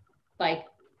easy,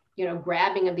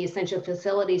 grabbing of the essential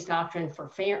facilities doctrine for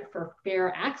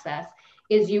fair access,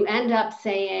 is you end up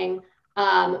saying,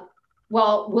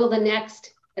 well, will the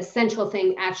next essential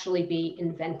thing actually be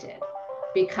invented?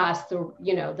 Because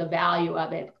the value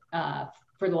of it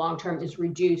for the long term is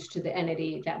reduced to the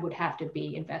entity that would have to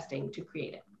be investing to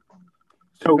create it.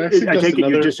 So I take it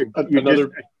you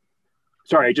disagree.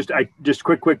 Sorry, I just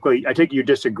quickly, I take you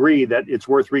disagree that it's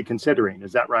worth reconsidering.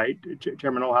 Is that right,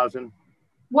 Chairman Olhausen?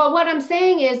 Well, what I'm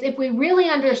saying is if we really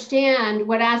understand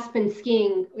what aspen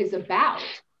skiing is about,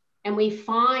 and we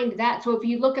find that, so if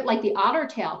you look at like the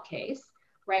Ottertail case,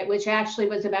 right, which actually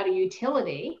was about a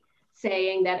utility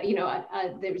saying that,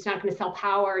 it's not going to sell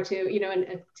power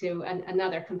to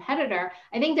another competitor,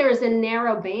 I think there is a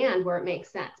narrow band where it makes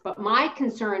sense. But my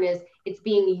concern is it's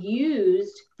being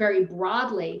used very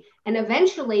broadly, and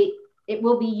eventually it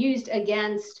will be used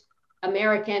against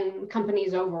American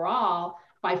companies overall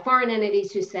by foreign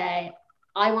entities who say,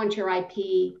 I want your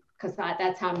IP because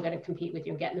that's how I'm going to compete with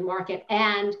you and get in the market.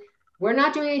 And we're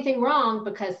not doing anything wrong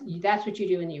because that's what you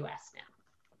do in the US now.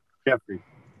 Jeffrey,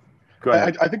 go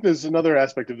ahead. I think there's another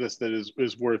aspect of this that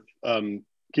is worth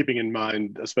keeping in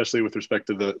mind, especially with respect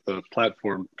to the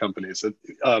platform companies.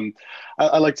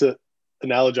 I like to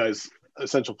analogize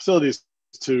essential facilities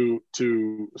to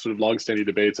sort of longstanding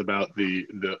debates about the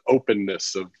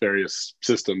openness of various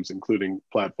systems, including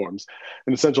platforms.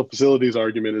 An essential facilities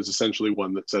argument is essentially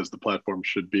one that says the platform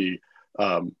should be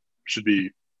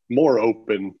more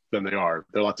open than they are.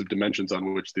 There are lots of dimensions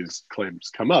on which these claims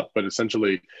come up, but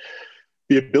essentially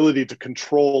the ability to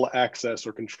control access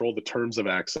or control the terms of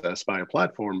access by a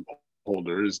platform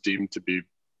holder is deemed to be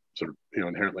sort of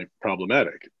inherently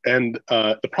problematic. And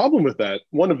the problem with that,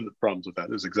 one of the problems with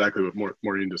that is exactly what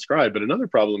Maureen described, but another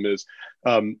problem is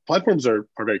platforms are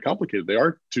very complicated. They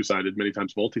are two-sided, many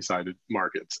times multi-sided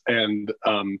markets. And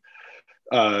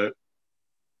the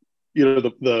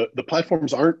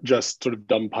platforms aren't just sort of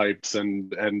dumb pipes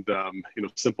and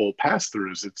simple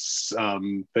pass-throughs. It's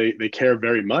they care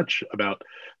very much about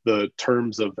the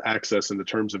terms of access and the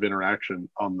terms of interaction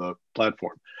on the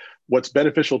platform. What's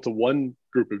beneficial to one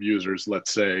group of users,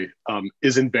 let's say,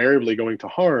 is invariably going to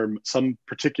harm some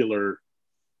particular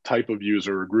type of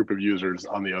user or group of users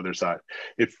on the other side.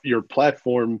 If you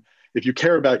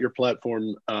care about your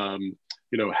platform,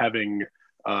 having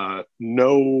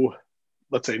no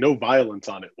violence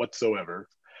on it whatsoever,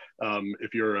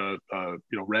 if you're a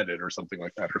Reddit or something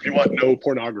like that, or if you want no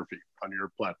pornography on your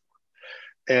platform,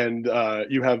 and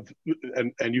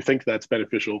you think that's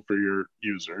beneficial for your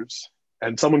users,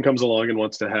 and someone comes along and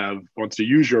wants to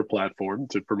use your platform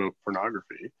to promote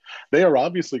pornography, they are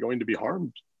obviously going to be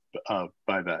harmed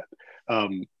by that.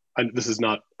 And this is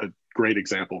not a great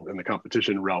example in the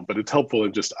competition realm, but it's helpful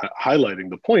in just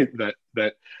highlighting the point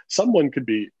that someone could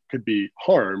be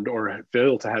harmed or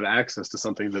fail to have access to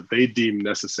something that they deem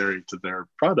necessary to their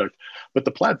product, but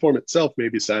the platform itself may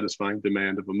be satisfying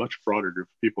demand of a much broader group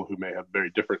of people who may have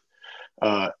very different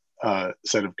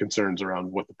set of concerns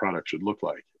around what the product should look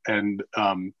like. And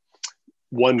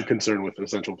one concern with an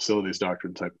essential facilities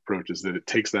doctrine type approach is that it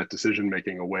takes that decision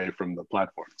making away from the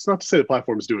platform. It's not to say that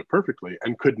platforms do it perfectly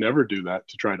and could never do that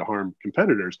to try to harm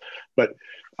competitors, but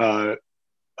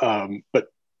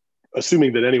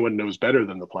assuming that anyone knows better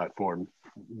than the platform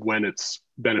when it's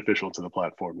beneficial to the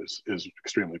platform is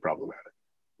extremely problematic.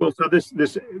 Well, so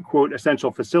this quote essential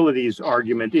facilities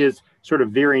argument is sort of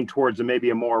veering towards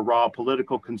maybe a more raw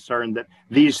political concern that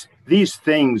these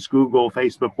things, Google,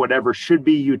 Facebook, whatever, should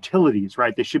be utilities,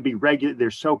 right? They should be regular. They're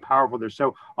so powerful. They're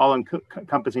so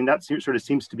all-encompassing. That sort of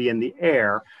seems to be in the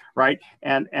air, right?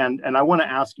 And I want to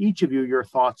ask each of you your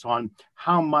thoughts on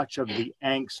how much of the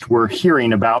angst we're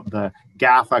hearing about the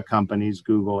GAFA companies,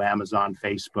 Google, Amazon,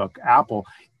 Facebook, Apple,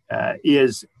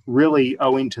 is really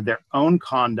owing to their own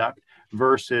conduct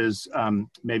versus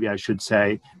maybe I should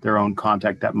say their own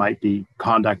conduct that might be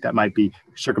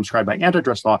circumscribed by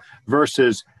antitrust law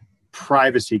versus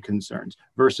privacy concerns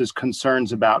versus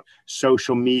concerns about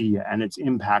social media and its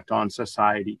impact on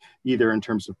society, either in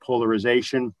terms of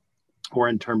polarization or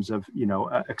in terms of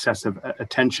excessive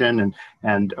attention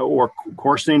and or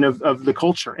coarsening of the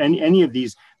culture. Any of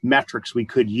these metrics we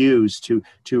could use to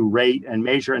rate and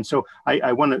measure. And so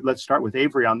let's start with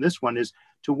Avery on this one. Is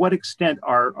to what extent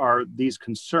are these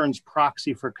concerns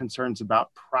proxy for concerns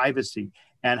about privacy,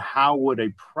 and how would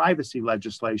a privacy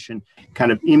legislation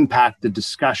kind of impact the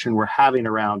discussion we're having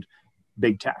around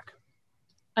big tech?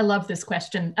 I love this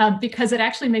question because it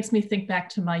actually makes me think back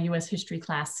to my US history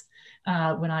class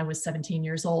when I was 17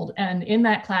 years old. And in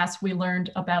that class, we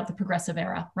learned about the progressive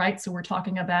era, right? So we're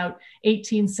talking about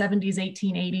 1870s,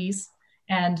 1880s.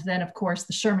 And then, of course,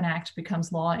 the Sherman Act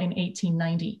becomes law in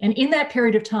 1890. And in that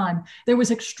period of time, there was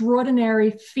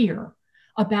extraordinary fear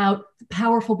about the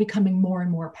powerful becoming more and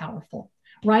more powerful,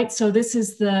 right? So this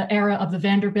is the era of the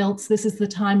Vanderbilts. This is the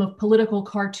time of political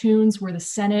cartoons where the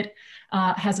Senate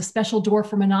has a special door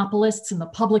for monopolists, and the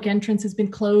public entrance has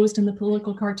been closed in the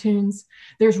political cartoons.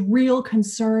 There's real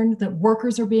concern that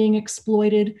workers are being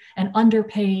exploited and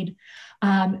underpaid.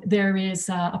 There is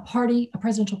a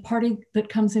presidential party that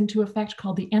comes into effect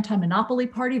called the Anti-Monopoly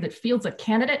Party that fields a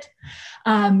candidate.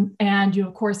 And you,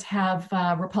 of course, have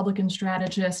Republican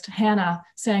strategist Hannah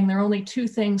saying there are only two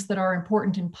things that are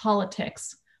important in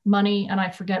politics: money, and I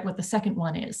forget what the second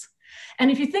one is.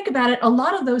 And if you think about it, a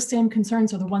lot of those same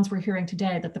concerns are the ones we're hearing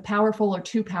today, that the powerful are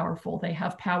too powerful. They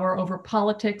have power over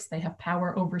politics, they have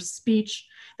power over speech,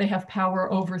 they have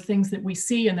power over things that we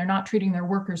see, and they're not treating their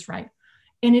workers right.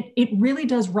 And it really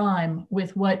does rhyme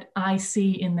with what I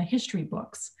see in the history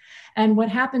books. And what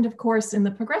happened, of course, in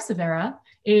the progressive era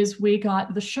is we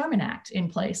got the Sherman Act in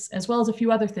place, as well as a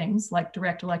few other things like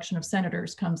direct election of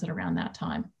senators comes at around that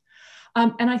time.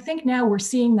 And I think now we're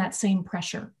seeing that same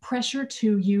pressure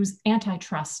to use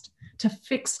antitrust to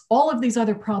fix all of these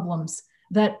other problems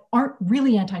that aren't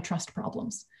really antitrust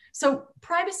problems. So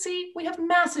privacy, we have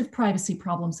massive privacy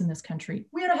problems in this country.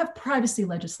 We ought to have privacy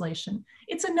legislation.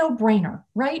 It's a no-brainer,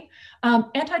 right?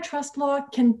 Antitrust law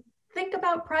can think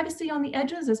about privacy on the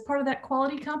edges as part of that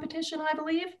quality competition, I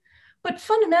believe. But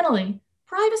fundamentally,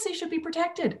 privacy should be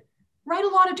protected. Write a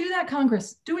law to do that,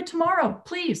 Congress. Do it tomorrow,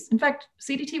 please. In fact,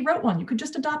 CDT wrote one. You could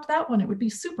just adopt that one. It would be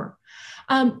super.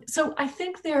 So I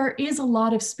think there is a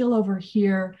lot of spillover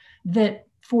here that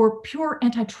for pure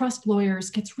antitrust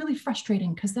lawyers gets really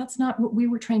frustrating, because that's not what we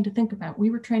were trained to think about. We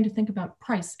were trained to think about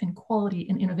price and quality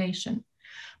and innovation.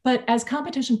 But as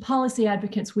competition policy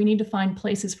advocates, we need to find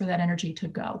places for that energy to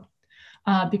go.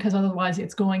 Because otherwise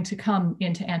it's going to come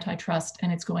into antitrust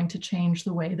and it's going to change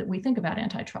the way that we think about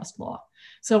antitrust law.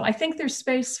 So I think there's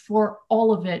space for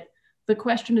all of it. The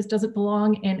question is, does it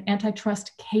belong in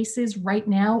antitrust cases right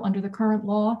now under the current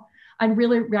law? I'd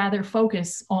really rather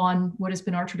focus on what has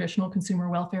been our traditional consumer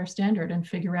welfare standard and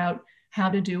figure out how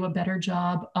to do a better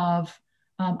job of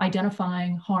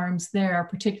identifying harms there,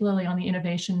 particularly on the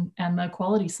innovation and the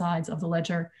quality sides of the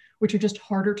ledger, which are just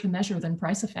harder to measure than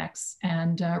price effects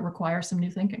and require some new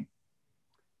thinking.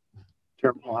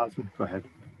 Chairman Mulhausen, go ahead.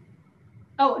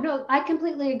 Oh, no, I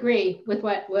completely agree with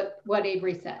what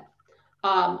Avery said.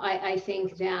 I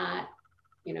think that,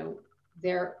 you know,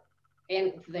 there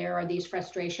are these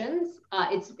frustrations.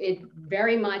 It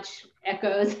very much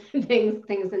echoes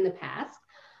things in the past,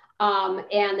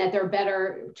 and that there are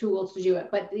better tools to do it.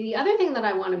 But the other thing that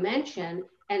I want to mention,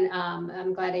 and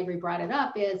I'm glad Avery brought it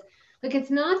up, is, look,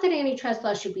 it's not that antitrust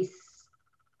law should be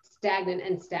stagnant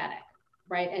and static,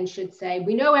 right? And should say,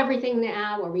 we know everything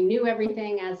now, or we knew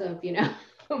everything as of, you know,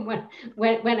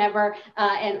 whenever,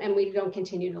 and we don't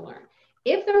continue to learn.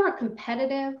 If there are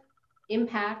competitive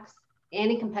impacts,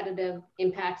 anti-competitive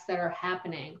impacts that are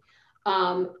happening,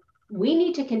 we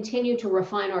need to continue to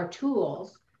refine our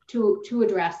tools to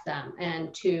address them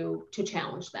and to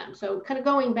challenge them. So kind of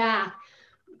going back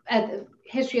at the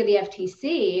history of the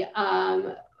FTC,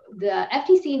 the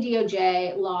FTC and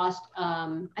DOJ lost,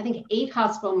 I think, 8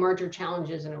 hospital merger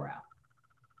challenges in a row.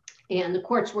 And the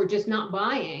courts were just not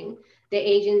buying the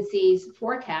agency's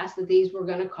forecast that these were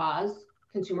going to cause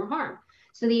consumer harm.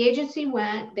 So the FTC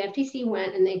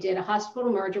went and they did a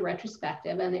hospital merger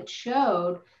retrospective, and it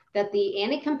showed that the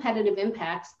anti-competitive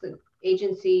impacts the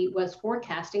agency was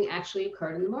forecasting actually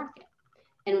occurred in the market,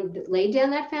 and laid down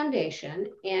that foundation.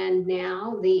 And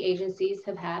now the agencies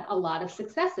have had a lot of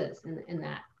successes in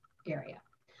that area.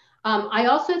 I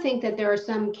also think that there are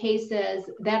some cases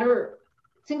that are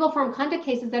single firm conduct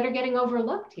cases that are getting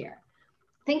overlooked here.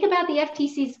 Think about the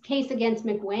FTC's case against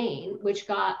McWane, which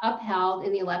got upheld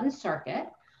in the 11th Circuit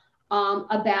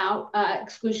about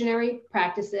exclusionary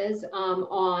practices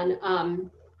on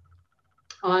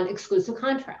exclusive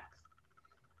contracts.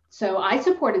 So I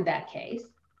supported that case.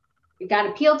 It got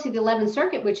appealed to the 11th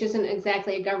Circuit, which isn't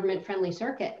exactly a government-friendly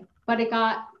circuit, but it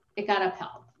got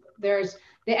upheld.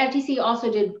 The FTC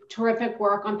also did terrific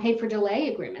work on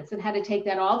pay-for-delay agreements and had to take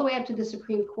that all the way up to the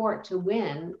Supreme Court to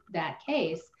win that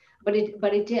case, but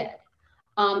it did.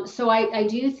 So I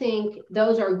do think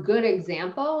those are good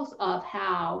examples of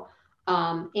how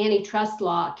antitrust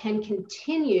law can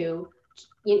continue,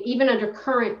 even under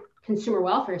current consumer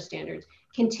welfare standards,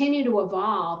 continue to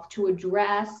evolve to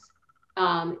address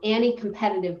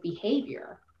anti-competitive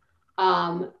behavior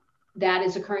that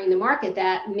is occurring in the market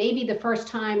that maybe the first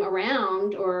time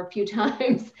around, or a few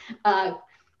times,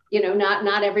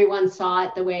 not everyone saw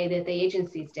it the way that the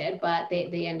agencies did, but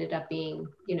they ended up being,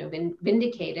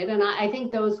 vindicated. And I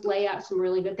think those lay out some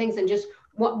really good things. And just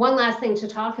one last thing to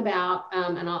talk about,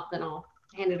 and then I'll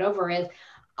hand it over, is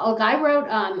Look, I wrote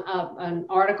an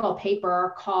article,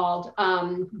 paper called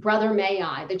Brother May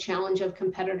I, The Challenge of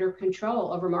Competitor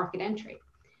Control Over Market Entry,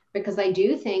 because I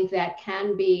do think that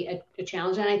can be a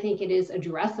challenge, and I think it is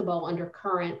addressable under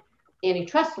current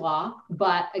antitrust law.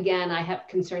 But again, I have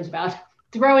concerns about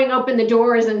throwing open the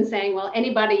doors and saying, well,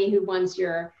 anybody who wants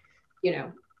your,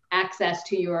 access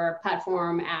to your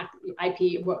platform,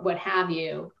 IP, what have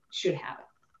you, should have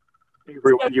it. You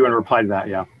want to reply to that?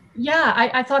 Yeah. Yeah,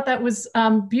 I thought that was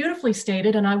beautifully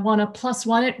stated, and I want to plus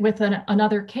one it with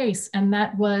another case, and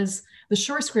that was the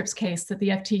SureScripts case that the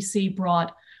FTC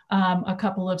brought a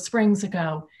couple of springs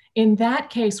ago. In that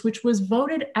case, which was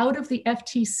voted out of the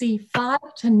FTC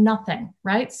 5-0,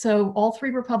 right? So all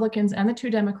 3 Republicans and the 2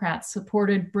 Democrats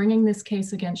supported bringing this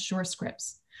case against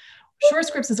SureScripts.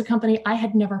 SureScripts is a company I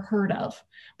had never heard of,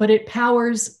 but it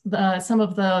powers some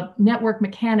of the network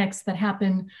mechanics that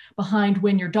happen behind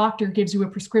when your doctor gives you a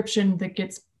prescription that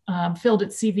gets filled at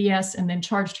CVS and then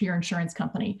charged to your insurance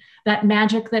company. That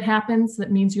magic that happens,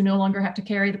 that means you no longer have to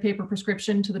carry the paper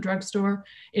prescription to the drugstore,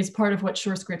 is part of what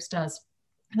SureScripts does.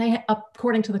 They,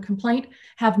 according to the complaint,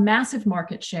 have massive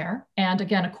market share. And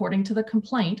again, according to the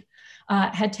complaint,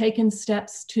 had taken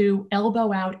steps to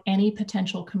elbow out any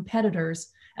potential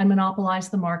competitors and monopolize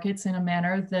the markets in a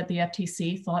manner that the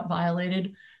FTC thought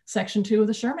violated Section 2 of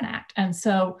the Sherman Act. And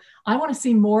so I want to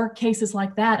see more cases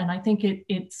like that. And I think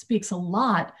it speaks a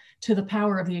lot to the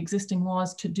power of the existing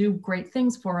laws to do great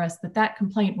things for us, that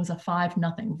complaint was a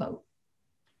 5-0 vote.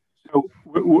 So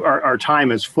our time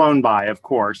has flown by, of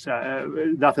course.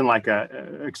 Nothing like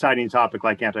an exciting topic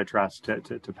like antitrust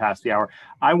to pass the hour.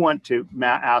 I want to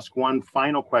ask one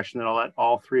final question that I'll let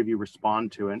all 3 of you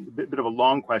respond to, and a bit of a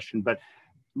long question, but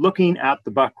looking at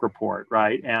the Buck report,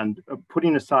 right, and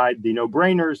putting aside the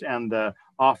no-brainers and the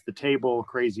off-the-table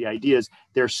crazy ideas,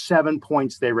 there's 7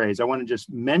 points they raise. I want to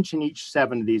just mention each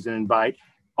 7 of these and invite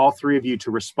all 3 of you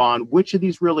to respond. Which of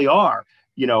these really are,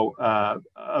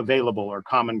 available or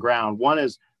common ground? One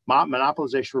is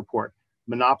monopolization report,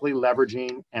 monopoly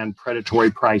leveraging and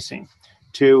predatory pricing.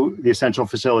 2, the essential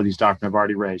facilities doctrine I've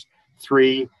already raised.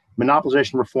 3,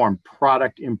 monopolization reform,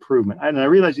 product improvement. And I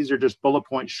realize these are just bullet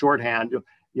point shorthand,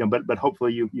 but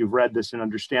hopefully you've read this and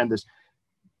understand this.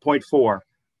 Point 4,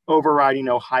 overriding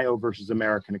Ohio versus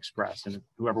American Express. And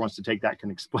whoever wants to take that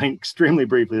can explain extremely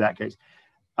briefly that case.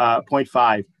 Point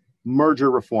 5,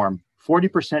 merger reform,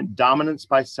 40% dominance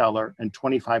by seller and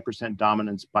 25%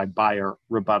 dominance by buyer,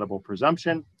 rebuttable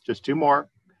presumption. Just 2 more.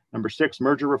 Number 6,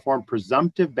 merger reform,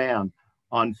 presumptive ban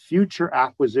on future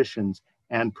acquisitions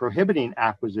and prohibiting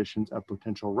acquisitions of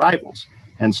potential rivals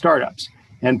and startups.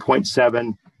 And point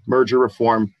 7, merger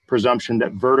reform, presumption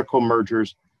that vertical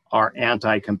mergers are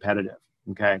anti-competitive.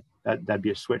 Okay, that'd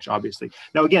be a switch, obviously.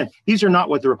 Now, again, these are not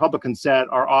what the Republicans said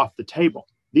are off the table.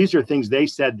 These are things they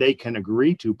said they can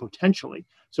agree to potentially.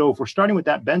 So if we're starting with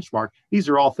that benchmark, these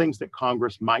are all things that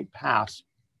Congress might pass,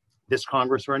 this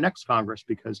Congress or a next Congress,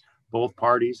 because both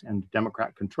parties and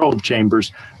Democrat-controlled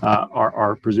chambers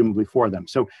are presumably for them.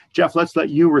 So, Jeff, let's let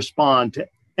you respond to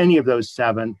any of those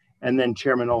 7, and then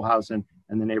Chairman Olhausen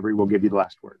and then Avery will give you the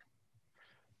last word.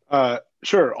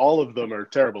 Sure, all of them are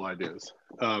terrible ideas.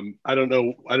 I don't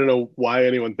know why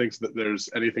anyone thinks that there's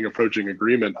anything approaching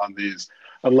agreement on these,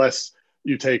 unless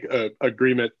you take an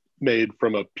agreement made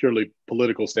from a purely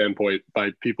political standpoint by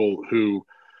people who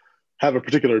have a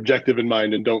particular objective in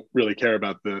mind and don't really care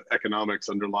about the economics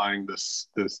underlying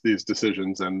these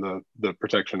decisions and the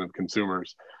protection of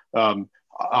consumers.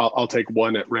 I'll take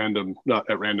one at random, not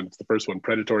at random, it's the first one,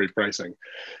 predatory pricing.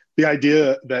 The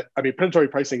idea that, predatory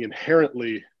pricing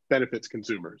inherently benefits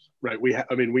consumers, right? We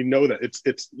know that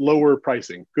it's lower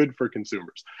pricing, good for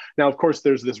consumers. Now, of course,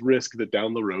 there's this risk that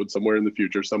down the road, somewhere in the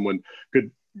future, someone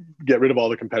could get rid of all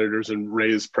the competitors and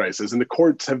raise prices. And the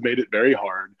courts have made it very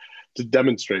hard to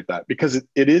demonstrate that, because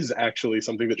it is actually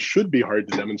something that should be hard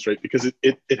to demonstrate, because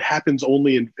it happens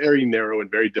only in very narrow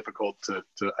and very difficult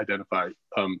to identify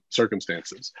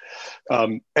circumstances.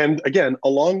 And again,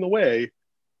 along the way,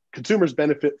 consumers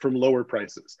benefit from lower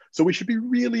prices. So we should be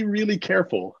really, really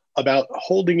careful about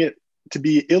holding it to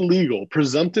be illegal,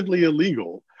 presumptively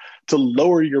illegal, to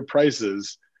lower your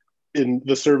prices in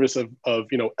the service of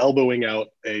elbowing out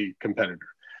a competitor,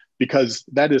 because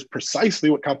that is precisely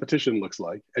what competition looks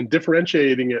like. And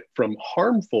differentiating it from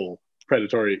harmful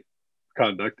predatory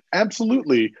conduct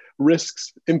absolutely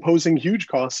risks imposing huge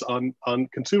costs on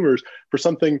consumers for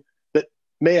something that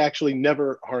may actually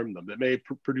never harm them, that may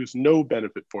produce no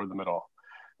benefit for them at all.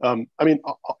 And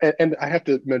I have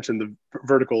to mention the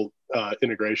vertical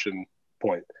integration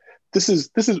point. This is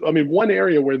one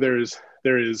area where there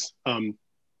is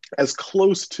as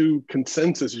close to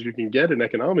consensus as you can get in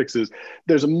economics is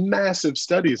there's massive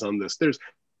studies on this. There's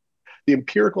the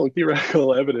empirical and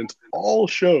theoretical evidence all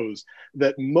shows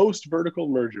that most vertical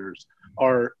mergers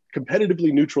are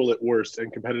competitively neutral at worst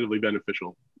and competitively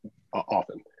beneficial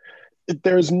often.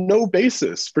 There's no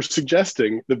basis for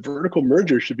suggesting that vertical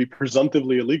mergers should be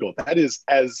presumptively illegal. That is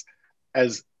as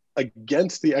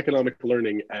against the economic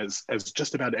learning as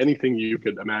just about anything you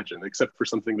could imagine, except for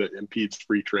something that impedes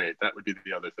free trade. That would be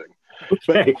the other thing.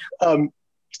 Okay.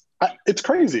 But it's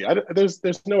crazy.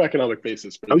 There's no economic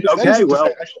basis for this. Okay, well,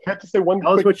 I have to say one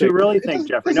tell us what thing. you really think,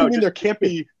 Jeffrey. Doesn't mean there can't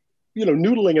be,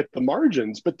 noodling at the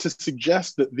margins, but to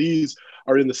suggest that these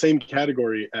are in the same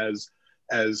category as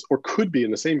or could be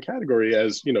in the same category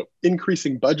as,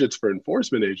 increasing budgets for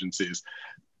enforcement agencies,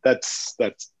 that's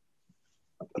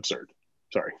absurd.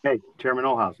 Sorry. Hey, Chairman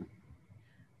Olhausen.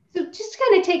 So just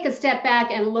kind of take a step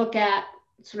back and look at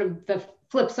sort of the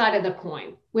flip side of the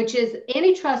coin, which is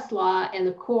antitrust law and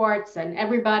the courts and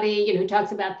everybody, who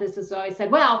talks about this has always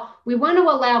said, well, we want to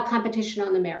allow competition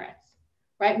on the merits,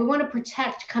 right? We want to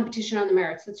protect competition on the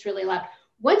merits. That's really loud.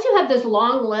 Once you have this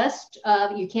long list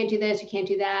of you can't do this, you can't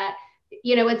do that,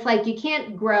 it's like you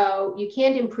can't grow, you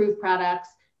can't improve products,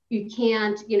 you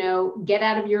can't, get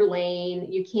out of your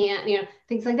lane, you can't,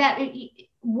 things like that.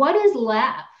 What is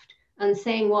left on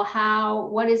saying, well,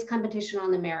 what is competition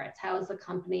on the merits? How is the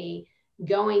company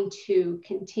going to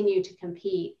continue to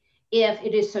compete if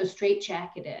it is so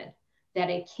straitjacketed that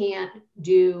it can't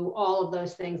do all of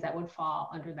those things that would fall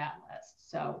under that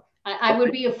list? So I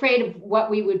would be afraid of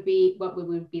what we would be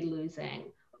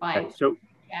losing by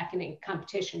jacketing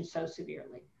competition so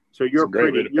severely. So you're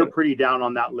pretty down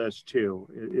on that list too,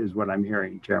 is what I'm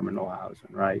hearing, Chairman Olhausen,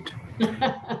 right?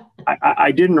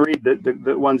 I didn't read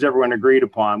the ones everyone agreed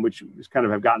upon, which kind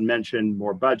of have gotten mentioned: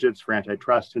 more budgets for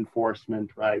antitrust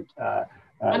enforcement, right?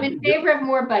 I'm in favor of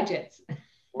more budgets.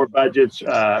 More budgets,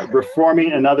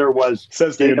 reforming. Another was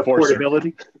data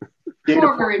portability.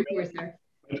 Former enforcer.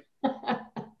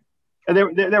 And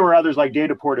there were others like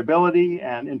data portability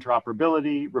and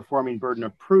interoperability, reforming burden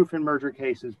of proof in merger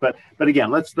cases. But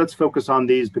again, let's focus on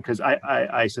these because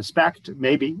I suspect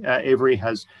maybe Avery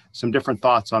has some different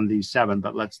thoughts on these 7.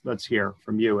 But let's hear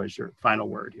from you as your final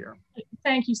word here.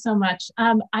 Thank you so much.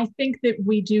 I think that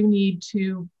we do need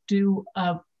to do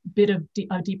a bit of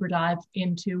a deeper dive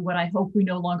into what I hope we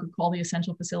no longer call the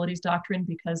essential facilities doctrine,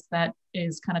 because that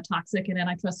is kind of toxic in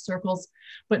antitrust circles,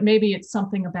 but maybe it's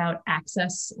something about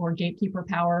access or gatekeeper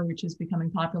power, which is becoming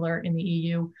popular in the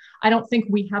EU. I don't think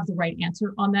we have the right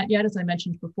answer on that yet, as I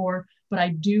mentioned before, but I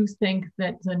do think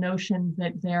that the notion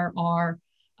that there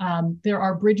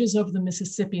are bridges over the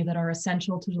Mississippi that are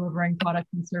essential to delivering products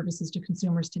and services to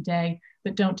consumers today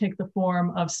that don't take the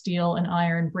form of steel and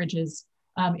iron bridges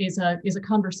is a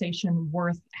conversation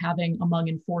worth having among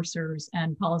enforcers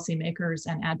and policymakers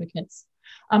and advocates.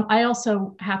 I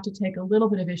also have to take a little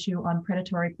bit of issue on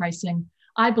predatory pricing.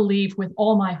 I believe with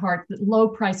all my heart that low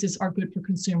prices are good for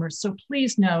consumers. So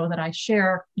please know that I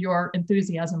share your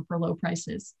enthusiasm for low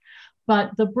prices.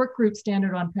 But the Brook Group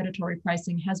standard on predatory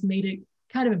pricing has made it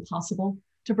kind of impossible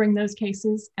to bring those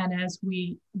cases. And as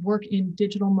we work in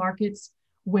digital markets,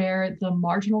 where the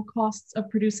marginal costs of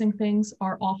producing things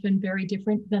are often very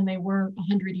different than they were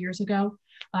 100 years ago,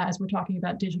 as we're talking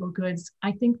about digital goods,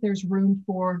 I think there's room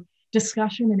for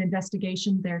discussion and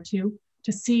investigation there too,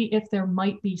 to see if there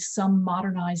might be some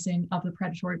modernizing of the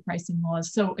predatory pricing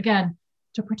laws. So again,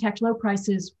 to protect low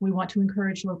prices, we want to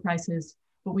encourage low prices,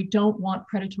 but we don't want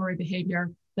predatory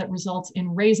behavior that results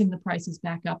in raising the prices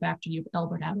back up after you've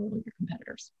elbowed out all of your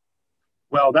competitors.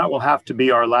 Well, that will have to be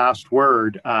our last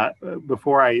word.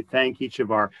 Before I thank each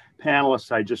of our panelists,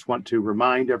 I just want to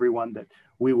remind everyone that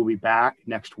we will be back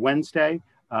next Wednesday,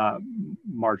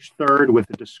 March 3rd, with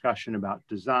a discussion about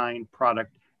design,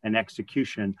 product, and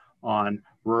execution on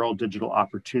Rural Digital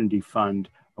Opportunity Fund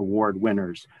Award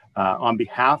winners. On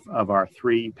behalf of our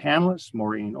 3 panelists,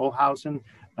 Maureen Olhausen,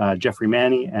 Jeffrey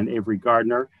Manny, and Avery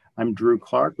Gardner, I'm Drew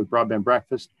Clark with Broadband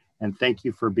Breakfast, and thank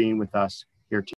you for being with us here today.